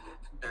mind.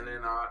 And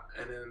then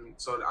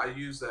so I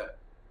used that.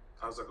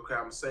 I was like, okay,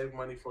 I'm gonna save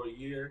money for a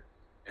year,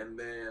 and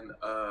then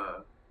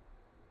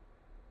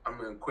I'm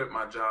gonna quit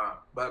my job.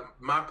 But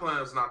my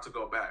plan is not to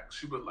go back.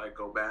 She would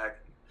go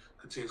back and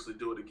continuously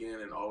do it again,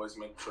 and always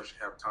make sure she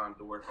have time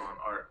to work on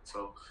art.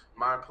 So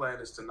my plan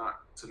is to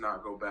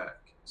not go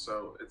back.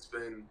 So it's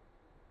been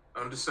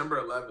On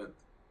December 11th,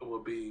 it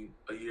will be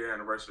a year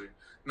anniversary.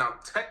 Now,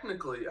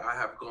 technically, I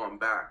have gone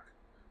back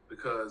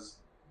because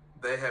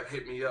they have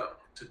hit me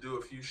up to do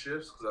a few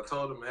shifts because I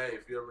told them, hey,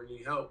 if you ever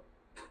need help,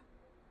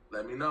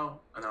 let me know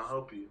and I'll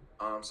help you.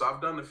 So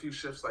I've done a few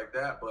shifts like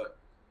that, but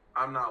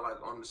I'm not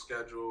like on the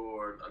schedule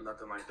or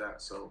nothing like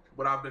that. So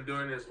what I've been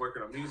doing is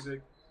working on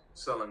music,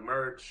 selling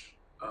merch,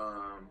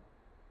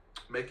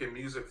 making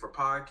music for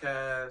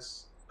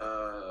podcasts.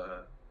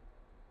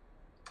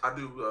 I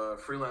do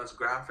freelance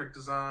graphic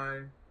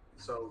design.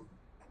 So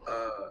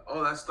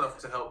all that stuff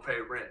to help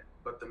pay rent.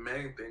 But the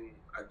main thing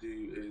I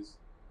do is,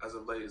 as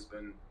of late, has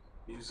been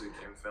music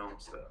and film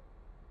stuff.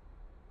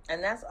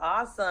 And that's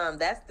awesome.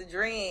 That's the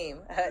dream.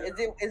 Yeah.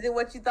 Is it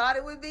what you thought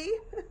it would be?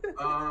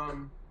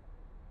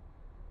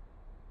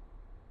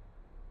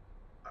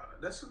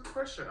 That's a good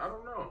question. I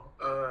don't know.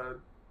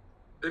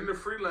 In the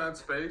freelance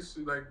space,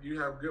 like you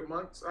have good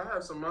months. I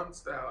have some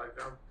months that like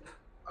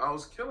I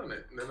was killing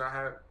it, and then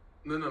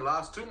the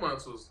last 2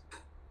 months was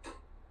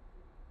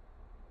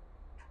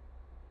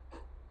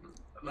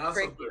not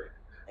so good.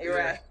 You're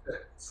right.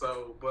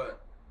 So,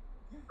 but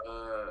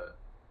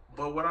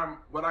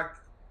what I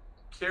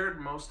cared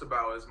most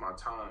about is my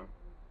time.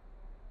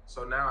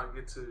 So now I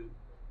get to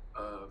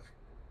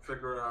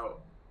figure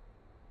out.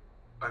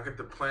 I get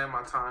to plan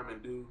my time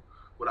and do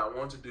what I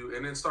want to do,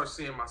 and then start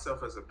seeing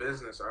myself as a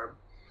business.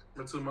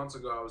 2 months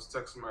ago, I was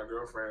texting my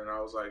girlfriend, and I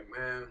was like,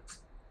 man,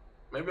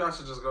 maybe I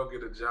should just go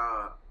get a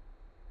job.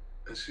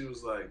 And she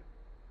was like,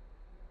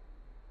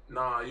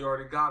 nah, you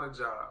already got a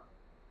job.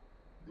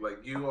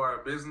 Like, you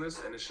are a business,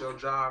 and it's your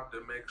job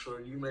to make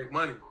sure you make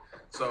money.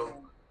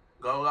 So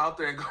go out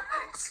there and go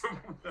make some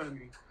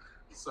money.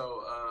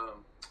 So,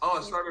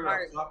 I started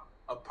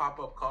a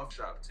pop-up coffee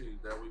shop, too,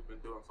 that we've been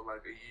doing for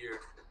like a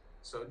year.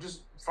 So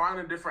just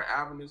finding different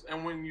avenues.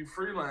 And when you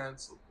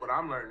freelance, what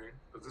I'm learning,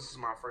 because this is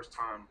my first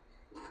time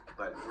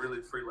like really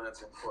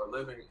freelancing for a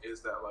living,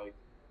 is that like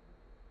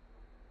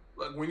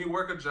when you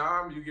work a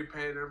job, you get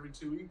paid every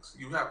 2 weeks.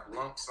 You have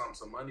lump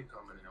sums of money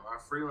coming in. When I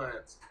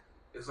freelance,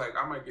 it's like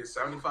I might get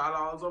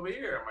 $75 over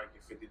here, I might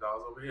get $50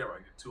 over here, I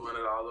might get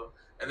 $200,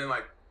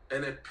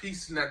 and then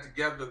piecing that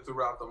together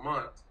throughout the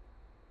month,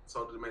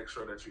 so to make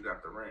sure that you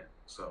got the rent.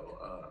 So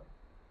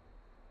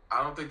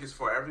I don't think it's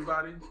for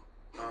everybody,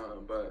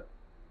 but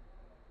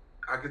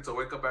I get to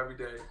wake up every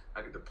day.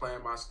 I get to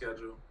plan my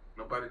schedule.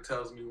 Nobody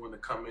tells me when to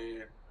come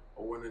in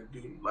or when to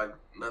do like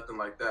nothing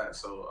like that.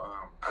 So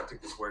I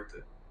think it's worth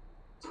it.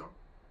 So.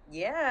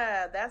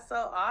 Yeah, that's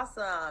so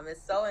awesome.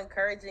 It's so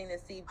encouraging to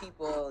see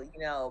people,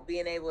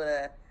 being able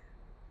to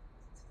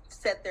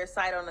set their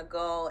sight on a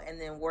goal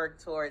and then work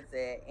towards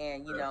it,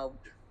 and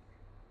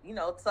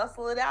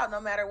tussle it out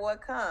no matter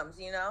what comes.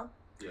 Yeah.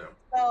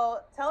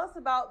 So tell us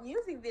about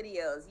music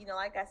videos.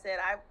 Like I said,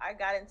 I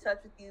got in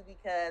touch with you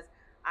because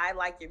I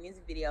like your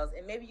music videos,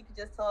 and maybe you could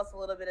just tell us a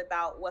little bit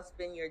about what's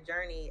been your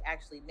journey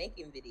actually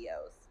making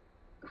videos.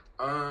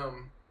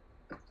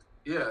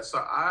 Yeah.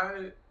 So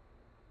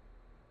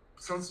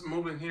since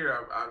moving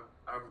here,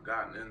 I've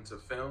gotten into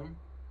film,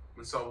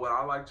 and so what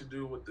I like to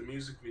do with the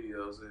music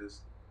videos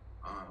is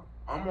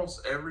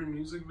almost every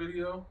music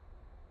video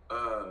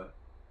that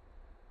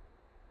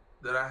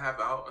I have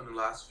out in the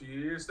last few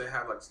years, they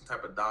have like some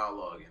type of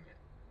dialogue in it,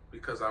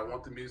 because I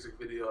want the music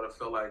video to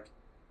feel like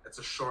it's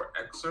a short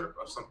excerpt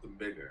of something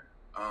bigger.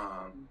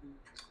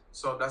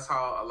 So that's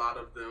how a lot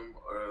of them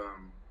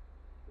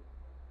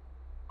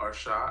are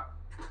shot.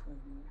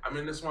 I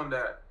mean, this one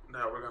that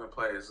we're gonna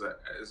play is a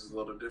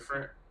little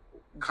different,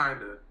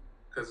 kind of,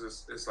 because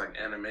it's like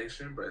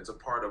animation, but it's a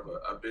part of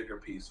a bigger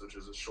piece, which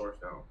is a short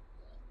film.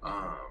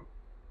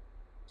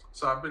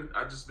 So I've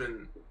just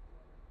been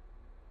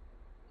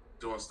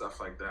doing stuff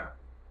like that.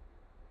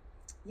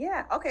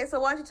 Yeah. Okay. So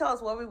why don't you tell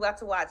us what we got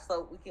to watch,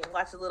 so we can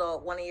watch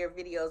one of your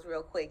videos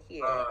real quick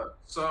here.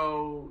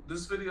 So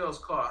this video is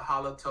called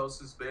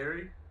Halitosis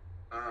Berry.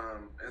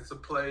 It's a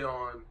play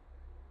on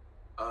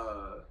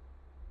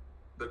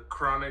the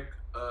chronic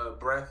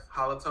breath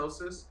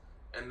halitosis,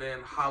 and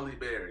then Holly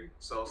Berry.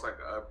 So it's like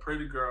a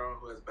pretty girl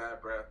who has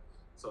bad breath.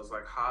 So it's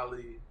like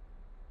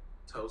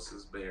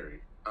Halitosis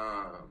Berry.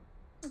 And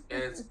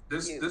it's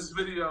this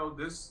video,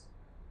 this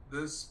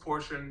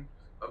portion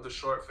of the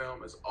short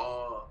film is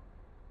all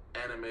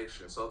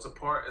animation. So it's a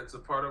part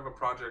of a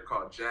project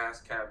called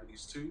Jazz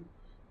Cavities 2.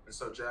 And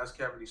so Jazz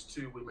Cavities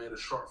 2, we made a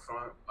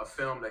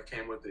film that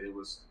came with it. It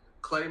was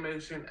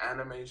claymation,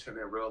 animation,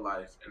 and real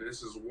life. And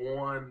this is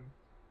one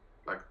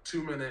like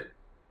 2 minute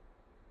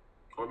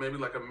or maybe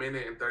like a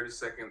minute and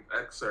 30-second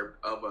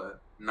excerpt of a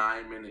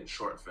 9-minute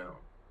short film.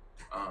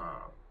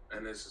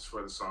 And this is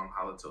for the song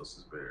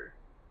Halitosis Berry.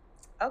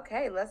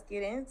 Okay, let's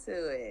get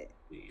into it.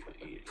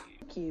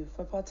 Thank you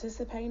for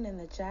participating in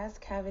the Jazz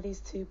Cavities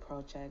 2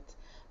 project,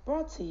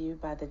 brought to you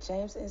by the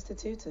James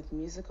Institute of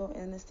Musical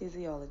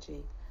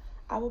Anesthesiology.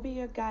 I will be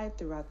your guide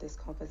throughout this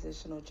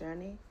compositional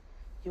journey.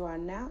 You are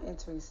now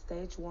entering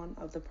stage 1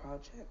 of the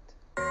project.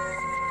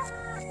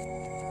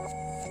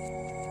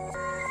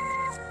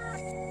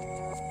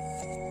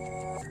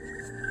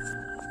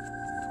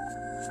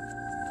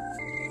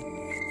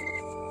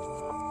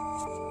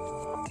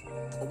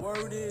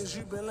 Word is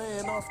you been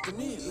laying off the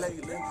meat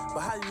lately, but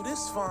how you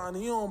this fine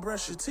and you don't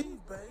brush your teeth,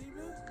 baby?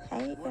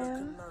 Hey,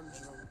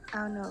 I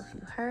don't know if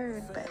you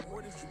heard, but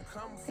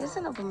there's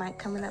an open mic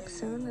coming up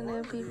soon, and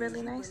it'll be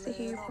really nice to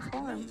hear you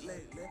perform.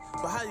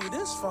 But how you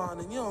this fine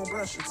and you don't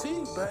brush your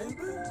teeth, baby?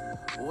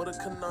 What a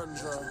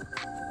conundrum.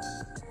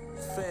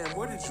 Fam,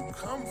 where did you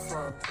come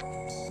from?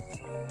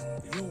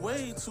 You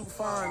way too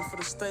fine for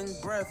the stink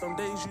breath. On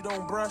days you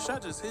don't brush, I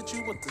just hit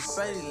you with the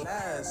say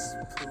less.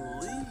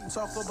 Please.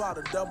 Talk about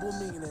a double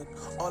meaning.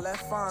 All that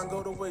fine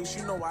go to waste,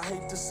 you know I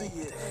hate to see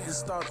it. And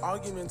start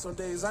arguments on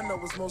days I know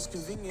it's most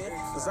convenient.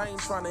 Cause I ain't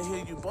trying to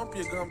hear you bump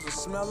your gums or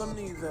smell them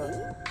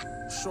neither.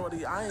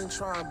 Shorty, I ain't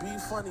trying to be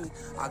funny.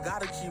 I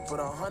gotta keep it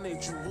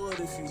 100. You would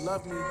if you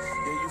love me.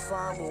 Yeah, you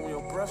fine, but when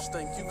your breath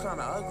stink, you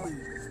kinda ugly.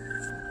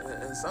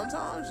 And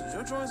sometimes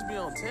your joints be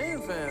on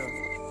 10,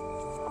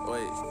 fam.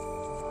 Wait.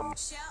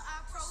 Shall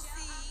I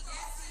proceed?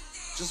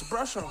 Just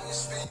brush them.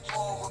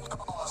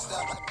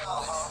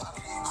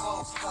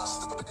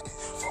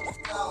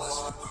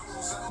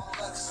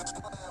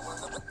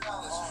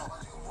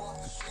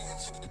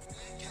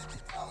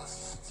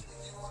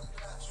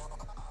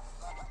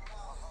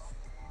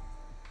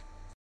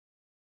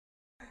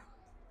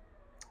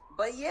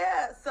 But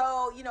yeah,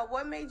 so, you know,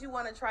 what made you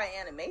want to try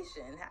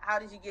animation? How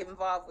did you get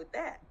involved with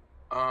that?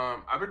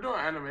 I've been doing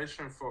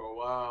animation for a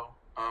while.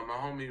 My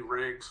homie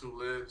Riggs,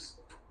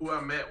 who I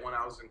met when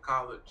I was in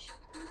college.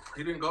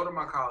 He didn't go to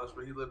my college,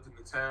 but he lived in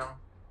the town.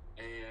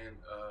 And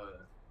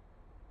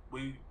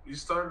we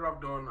started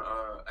off doing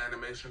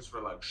animations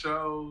for like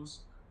shows.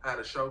 Had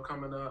a show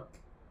coming up.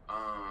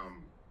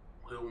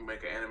 He'll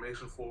make an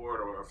animation for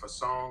it, or if a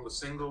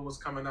single was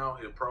coming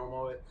out, he'll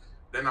promo it.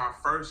 Then our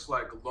first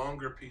like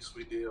longer piece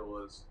we did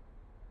was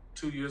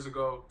 2 years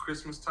ago,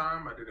 Christmas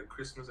time. I did a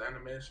Christmas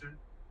animation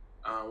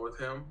with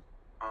him.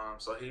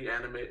 So he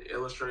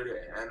illustrated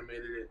and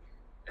animated it.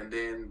 And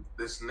then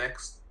this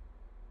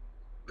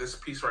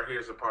piece right here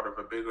is a part of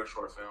a bigger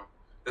short film.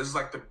 This is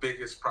like the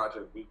biggest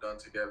project we've done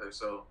together.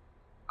 So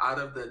out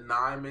of the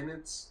 9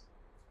 minutes,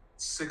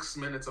 6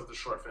 minutes of the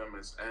short film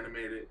is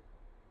animated.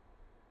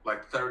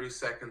 Like 30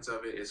 seconds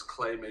of it is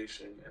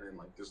claymation. And then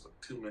like there's like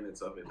 2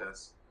 minutes of it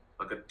that's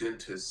like a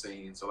dentist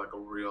scene. So like a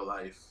real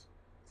life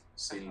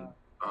scene.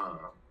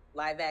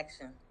 Live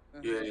action.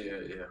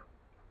 Mm-hmm. Yeah.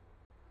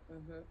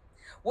 Mm-hmm.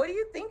 What do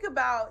you think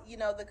about, you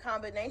know, the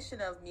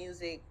combination of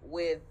music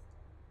with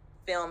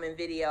film and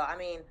video? I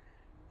mean,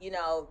 you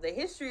know, the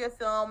history of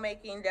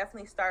filmmaking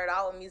definitely started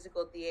out with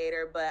musical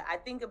theater, but I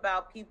think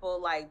about people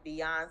like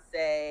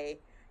Beyonce,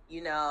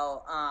 you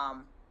know,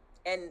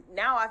 and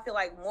now I feel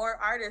like more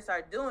artists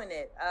are doing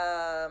it.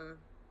 I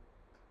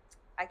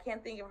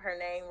can't think of her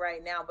name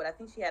right now, but I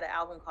think she had an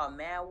album called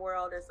Mad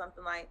World or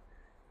something like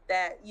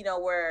that, you know,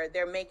 where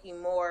they're making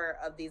more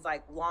of these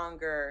like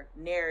longer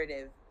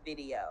narrative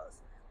videos.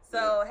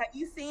 So have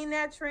you seen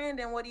that trend,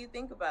 and what do you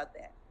think about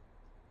that?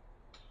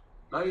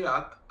 No,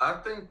 yeah, I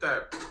think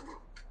that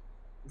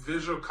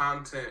visual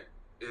content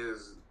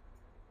is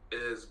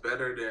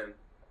better than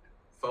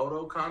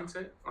photo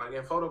content. Like,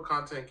 and photo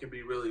content can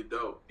be really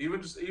dope. Even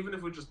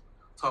if we're just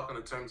talking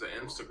in terms of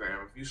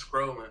Instagram, if you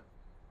scrolling,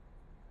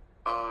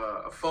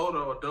 a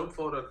dope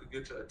photo could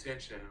get your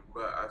attention,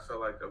 but I feel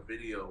like a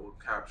video will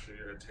capture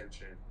your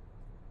attention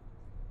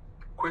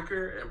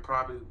quicker and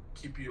probably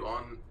keep you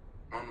on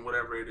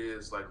whatever it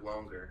is like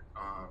longer.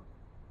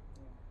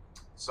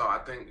 So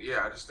I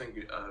just think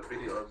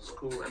video is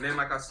cool. And then,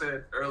 like I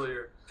said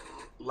earlier,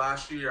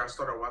 last year I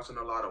started watching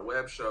a lot of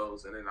web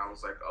shows, and then I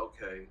was like,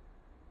 okay,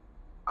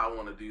 I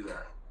want to do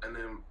that. And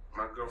then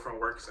my girlfriend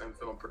works in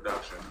film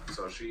production,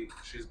 so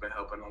she's been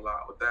helping a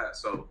lot with that.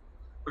 So,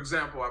 for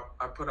example,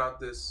 I put out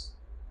this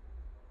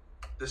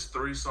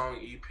 3-song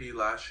EP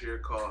last year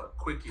called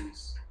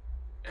Quickies,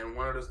 and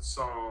one of the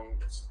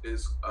songs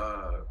is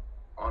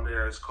on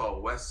there is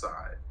called West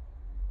Side,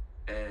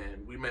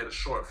 and we made a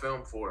short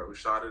film for it. We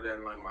shot it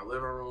in like my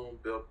living room,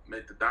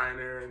 made the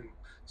diner and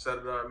set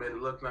it up, made it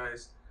look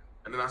nice.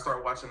 And then I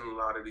started watching a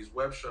lot of these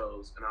web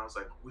shows, and I was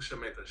like, we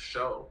should make a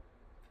show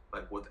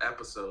like with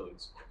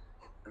episodes.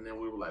 And then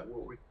we were like,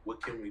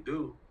 what can we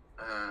do?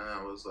 And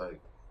I was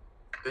like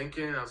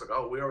thinking, I was like,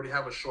 oh, we already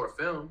have a short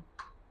film.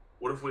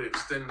 What if we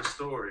extend the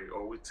story,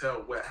 or we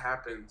tell what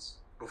happens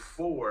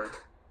before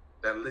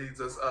that leads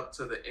us up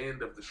to the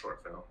end of the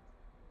short film?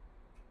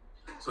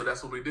 So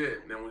that's what we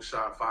did. And then we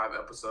shot 5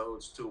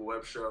 episodes to a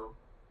web show.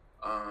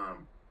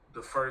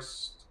 The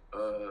first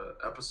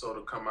episode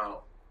will come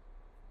out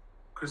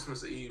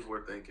Christmas Eve,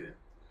 we're thinking.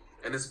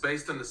 And it's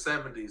based in the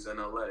 70s in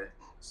LA.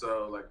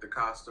 So like the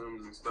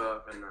costumes and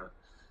stuff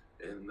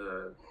and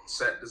the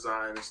set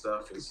design and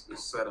stuff is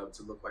set up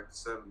to look like the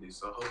 70s.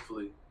 So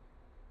hopefully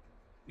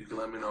you can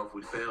let me know if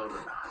we failed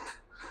or not.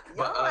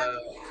 But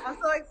I'm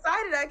so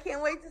excited. I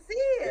can't wait to see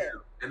it.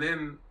 Yeah. And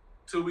then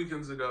 2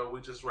 weekends ago, we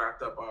just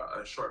wrapped up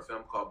a short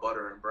film called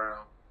Butter and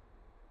Brown,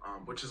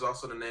 which is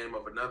also the name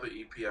of another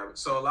EP.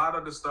 So a lot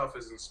of the stuff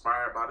is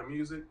inspired by the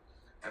music.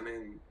 And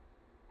then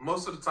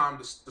most of the time,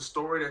 the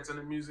story that's in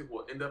the music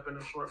will end up in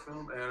a short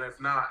film. And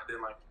if not,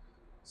 then like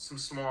some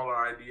smaller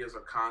ideas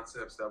or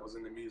concepts that was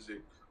in the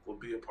music will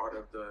be a part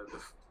of the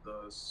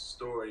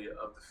story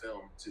of the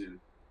film too.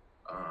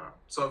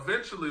 So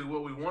eventually,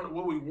 what we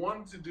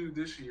wanted to do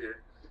this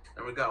year,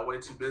 and we got way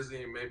too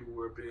busy, and maybe we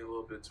were being a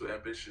little bit too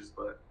ambitious.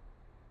 But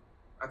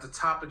at the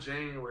top of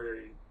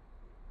January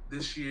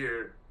this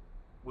year,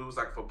 we was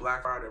like, for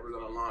Black Friday, we're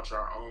gonna launch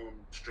our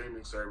own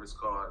streaming service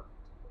called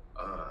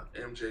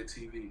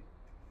MJTV.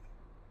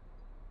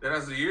 Then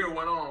as the year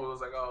went on, it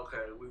was like, oh,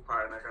 okay, we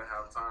probably not gonna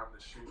have time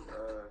to shoot.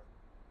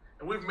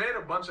 And we've made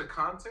a bunch of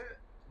content,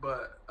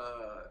 but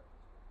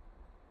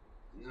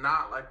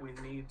not like we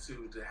need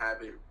to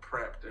have it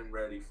prepped and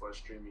ready for a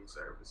streaming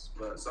service.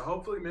 But so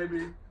hopefully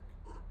maybe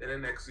in the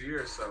next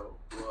year or so,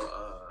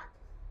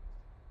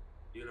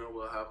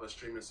 we'll have a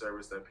streaming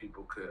service that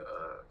people could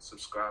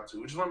subscribe to.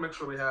 We just want to make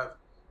sure we have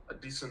a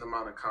decent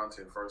amount of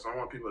content first. I don't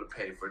want people to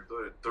pay for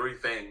three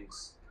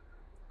things.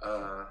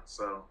 But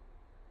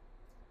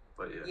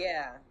yeah.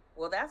 Yeah.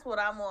 Well, that's what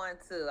I'm on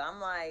too. I'm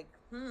like,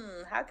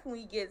 how can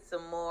we get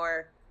some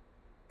more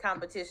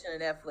competition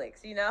to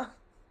Netflix?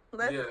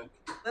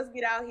 Let's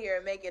get out here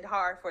and make it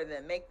hard for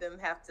them. Make them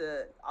have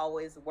to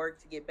always work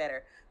to get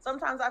better.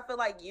 Sometimes I feel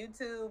like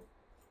YouTube,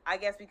 I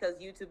guess because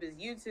YouTube is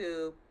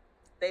YouTube,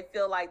 they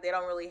feel like they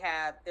don't really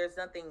have, there's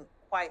nothing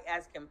quite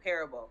as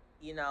comparable,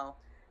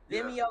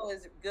 Vimeo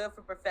is good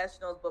for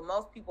professionals, but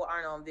most people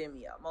aren't on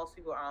Vimeo. Most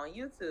people are on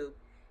YouTube.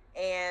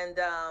 And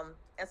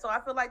so I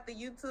feel like the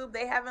YouTube,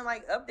 they haven't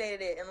like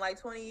updated it in like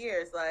 20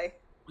 years. Like,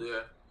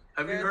 yeah.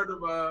 Have you heard of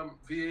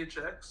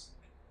VHX?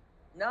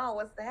 No,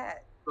 what's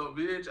that? So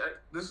VHX,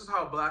 this is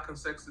how Black and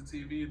Sexy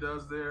TV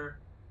does their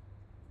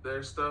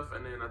stuff,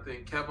 and then I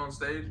think Kev on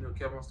Stage, you know who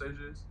Kev on Stage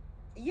is?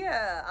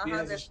 Yeah,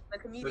 the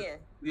comedian.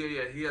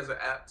 Yeah, he has an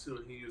app too,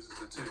 and he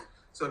uses it too.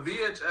 So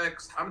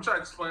VHX, I'm trying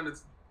to explain it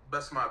to the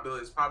best of my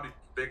ability. It's probably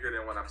bigger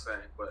than what I'm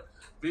saying, but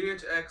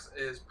VHX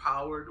is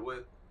powered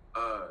with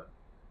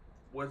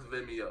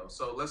Vimeo.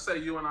 So let's say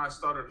you and I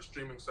started a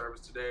streaming service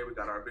today. We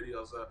got our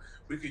videos up.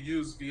 We could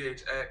use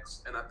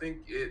VHX, and I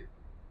think it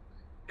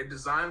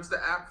designs the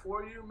app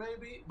for you,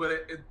 maybe, but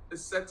it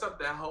sets up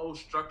that whole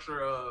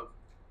structure of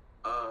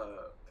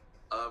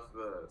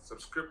the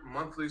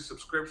monthly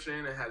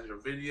subscription. It has your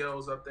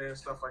videos up there and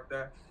stuff like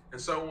that.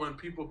 And so when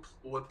people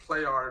would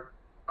play our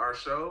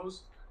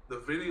shows, the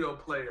video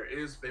player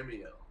is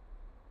Vimeo,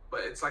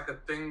 but it's like a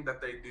thing that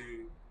they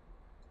do.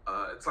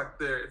 It's like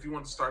if you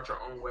want to start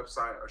your own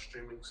website or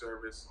streaming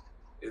service,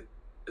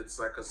 it's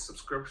like a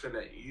subscription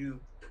that you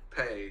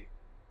pay,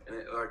 and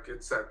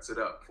it sets it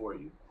up for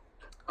you.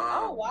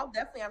 Well, I'll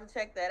definitely have to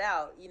check that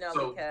out,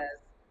 because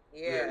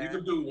you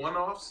can do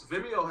one-offs.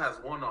 Vimeo has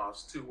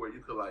one-offs too, where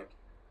you could like,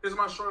 here's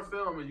my short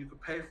film, and you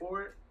could pay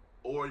for it,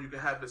 or you can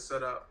have it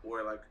set up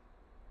where like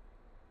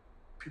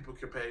people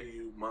can pay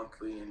you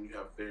monthly and you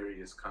have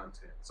various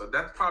content. So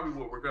that's probably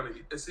what we're gonna.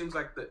 It seems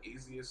like the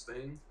easiest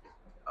thing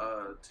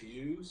to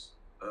use.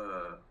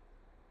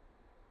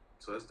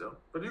 So that's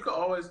dope. But you can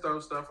always throw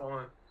stuff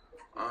on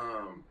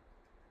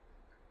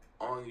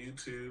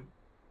YouTube.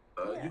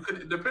 You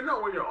could, depending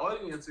on where your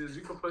audience is,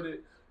 you could put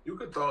it. You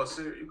could throw a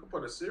series. You could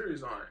put a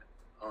series on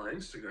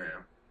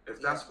Instagram if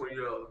that's where if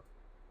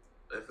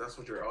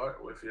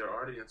your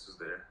audience is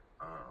there.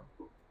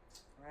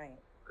 Right.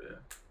 Yeah.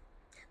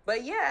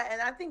 But yeah,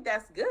 and I think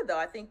that's good though.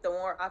 I think the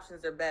more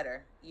options are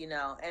better,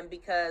 and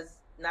because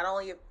not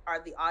only are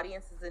the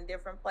audiences in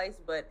different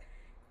places, but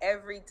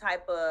every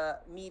type of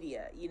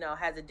media,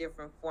 has a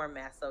different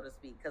format, so to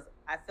speak. Because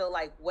I feel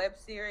like web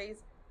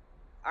series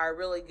are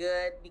really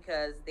good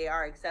because they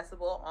are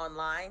accessible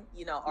online,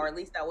 or at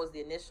least that was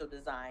the initial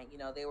design.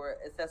 They were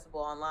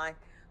accessible online.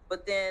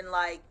 But then,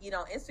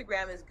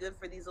 Instagram is good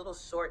for these little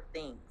short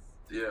things.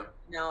 Yeah.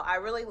 I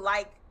really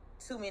like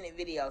 2-minute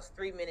videos,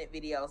 3-minute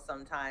videos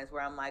sometimes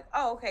where I'm like,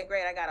 oh, okay,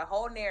 great. I got a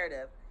whole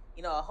narrative,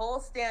 a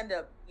whole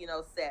stand-up,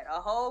 set, a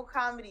whole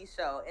comedy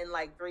show in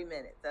like 3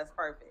 minutes. That's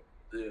perfect.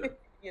 Yeah.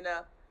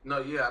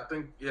 No, I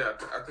think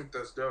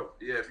that's dope.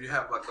 Yeah, if you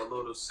have like a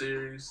little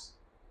series,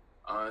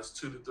 it's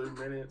 2 to 3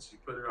 minutes. You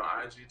put it on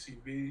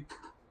IGTV,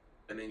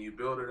 and then you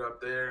build it up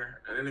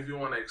there. And then if you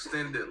want to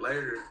extend it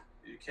later,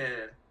 you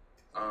can.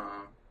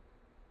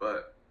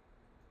 But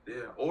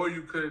yeah, or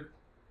you could.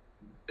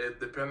 It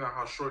depends on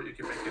how short you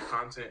can make your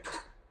content,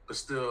 but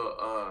still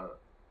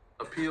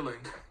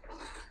appealing.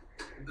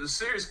 The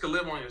series could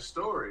live on your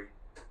story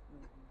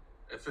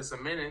if it's a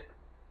minute.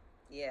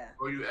 Yeah.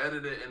 Or you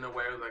edit it in a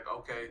way like,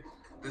 okay,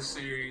 this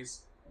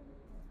series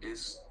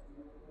is.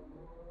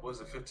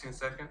 Was it 15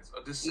 seconds?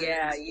 This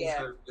series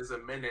is a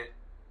minute,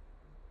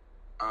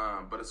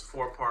 but it's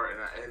 4-part,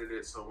 and I edit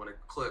it so when it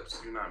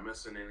clips, you're not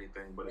missing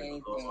anything, but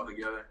it goes all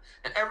together.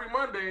 And every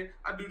Monday,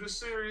 I do this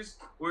series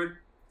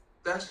where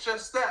that's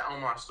just that on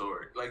my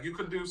story. Like, you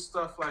could do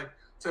stuff like,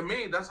 to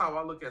me, that's how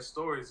I look at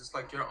stories. It's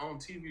like your own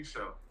TV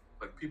show.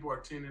 Like, people are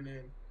tuning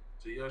in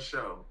to your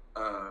show.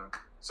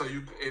 So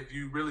if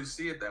you really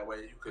see it that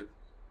way, you could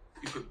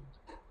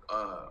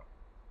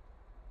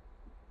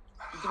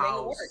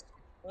house.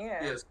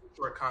 Yeah. Yes,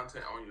 short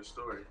content on your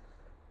story.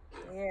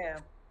 Yeah.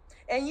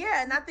 And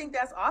yeah, and I think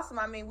that's awesome.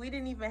 I mean, we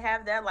didn't even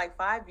have that like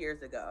 5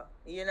 years ago,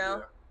 you know?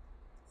 Yeah.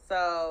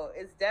 So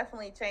it's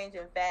definitely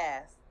changing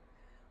fast.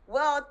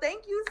 Well,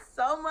 thank you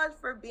so much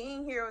for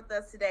being here with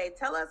us today.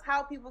 Tell us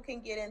how people can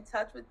get in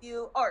touch with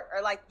you, or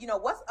like, you know,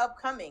 what's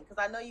upcoming, because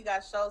I know you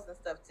got shows and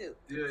stuff too.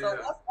 Yeah, So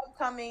yeah. what's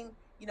upcoming?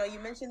 You know, you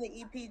mentioned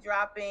the EP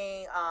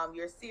dropping,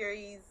 your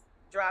series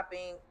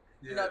dropping.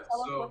 You know, Yeah,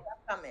 tell us so what's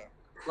upcoming.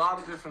 a lot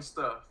of different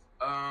stuff.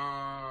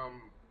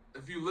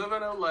 If you live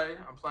in LA,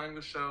 I'm playing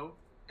a show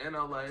in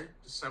LA,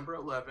 December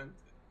 11th.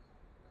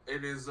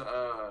 It is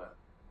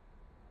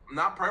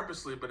not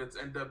purposely, but it's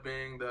ended up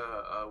being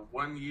the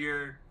 1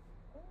 year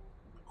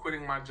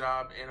quitting my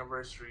job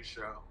anniversary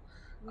show.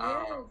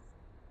 Yes.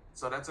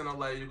 So that's in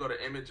LA. You go to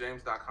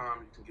emmett.james.com.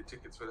 You can get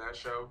tickets for that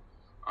show.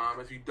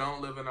 If you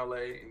don't live in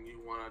LA and you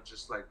want to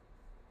just like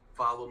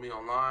follow me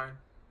online,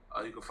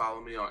 you can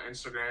follow me on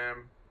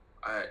Instagram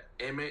at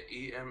Emmett,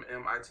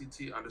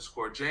 EMMITT_James.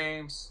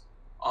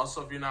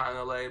 Also, if you're not in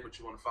LA but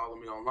you want to follow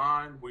me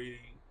online,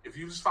 if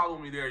you just follow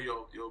me there,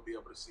 you'll be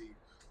able to see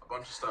a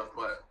bunch of stuff.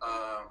 But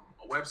a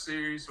web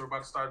series we're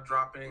about to start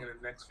dropping in the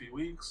next few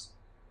weeks.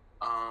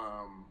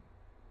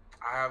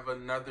 I have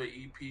another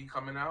EP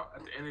coming out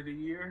at the end of the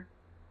year,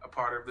 a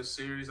part of this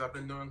series I've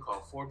been doing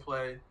called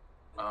Foreplay.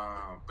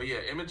 But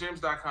yeah,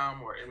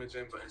 emmett.james.com or Emmett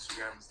James on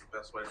Instagram is the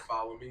best way to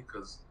follow me,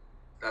 because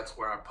that's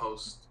where I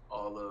post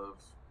all of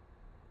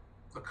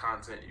the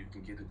content. You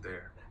can get it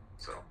there.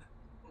 So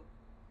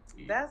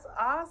yeah. That's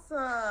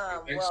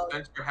awesome.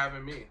 Thanks for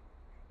having me.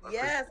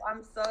 Yes,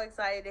 I'm so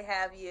excited to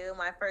have you,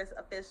 my first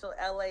official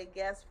LA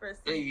guest for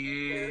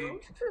season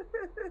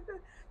 2.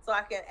 So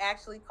I can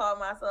actually call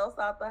myself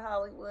South of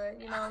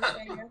Hollywood. You know what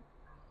I'm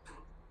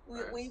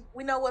saying?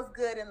 We know what's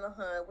good in the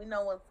hood. We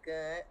know what's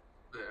good.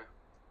 Yeah.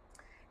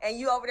 And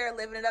you over there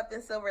living it up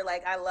in Silver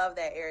Lake. I love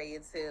that area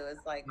too.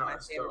 It's like my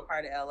favorite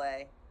part of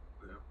LA.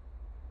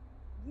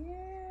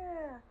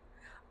 Yeah.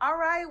 All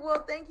right.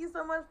 Well, thank you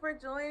so much for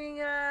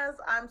joining us.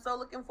 I'm so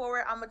looking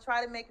forward. I'm gonna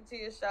try to make it to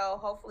your show.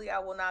 Hopefully, I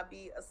will not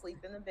be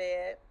asleep in the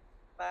bed.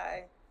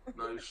 Bye.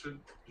 No, you should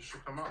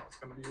come out. It's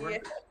gonna be worth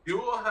it. You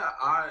will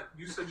have.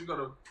 You said you go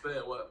to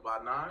bed what, by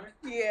 9?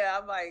 Yeah,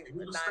 I'm like. If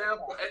you stay up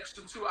for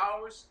extra 2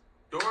 hours,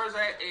 doors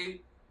at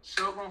 8.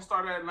 Show gonna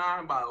start at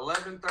 9. By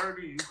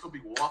 11:30, you could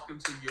be walking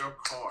to your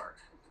car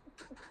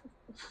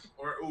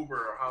or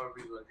Uber or however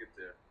you gonna get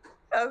there.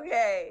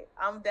 Okay,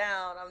 I'm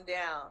down.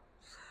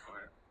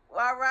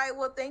 All right.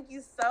 Well, thank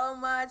you so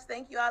much.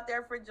 Thank you out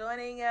there for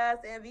joining us,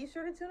 and be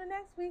sure to tune in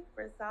next week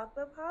for South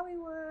of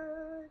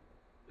Hollywood.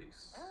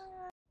 Peace.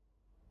 Bye.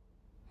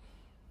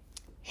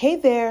 Hey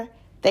there.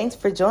 Thanks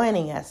for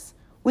joining us.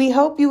 We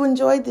hope you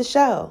enjoyed the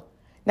show.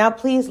 Now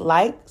please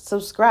like,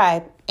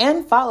 subscribe,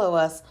 and follow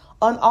us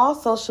on all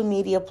social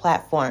media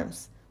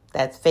platforms.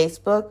 That's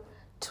Facebook,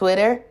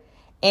 Twitter,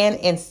 and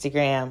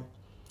Instagram.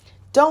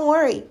 Don't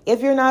worry,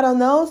 if you're not on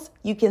those,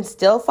 you can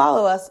still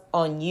follow us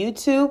on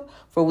YouTube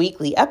for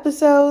weekly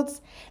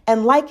episodes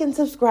and like and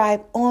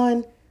subscribe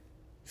on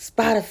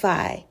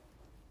Spotify.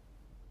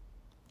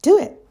 Do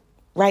it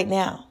right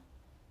now.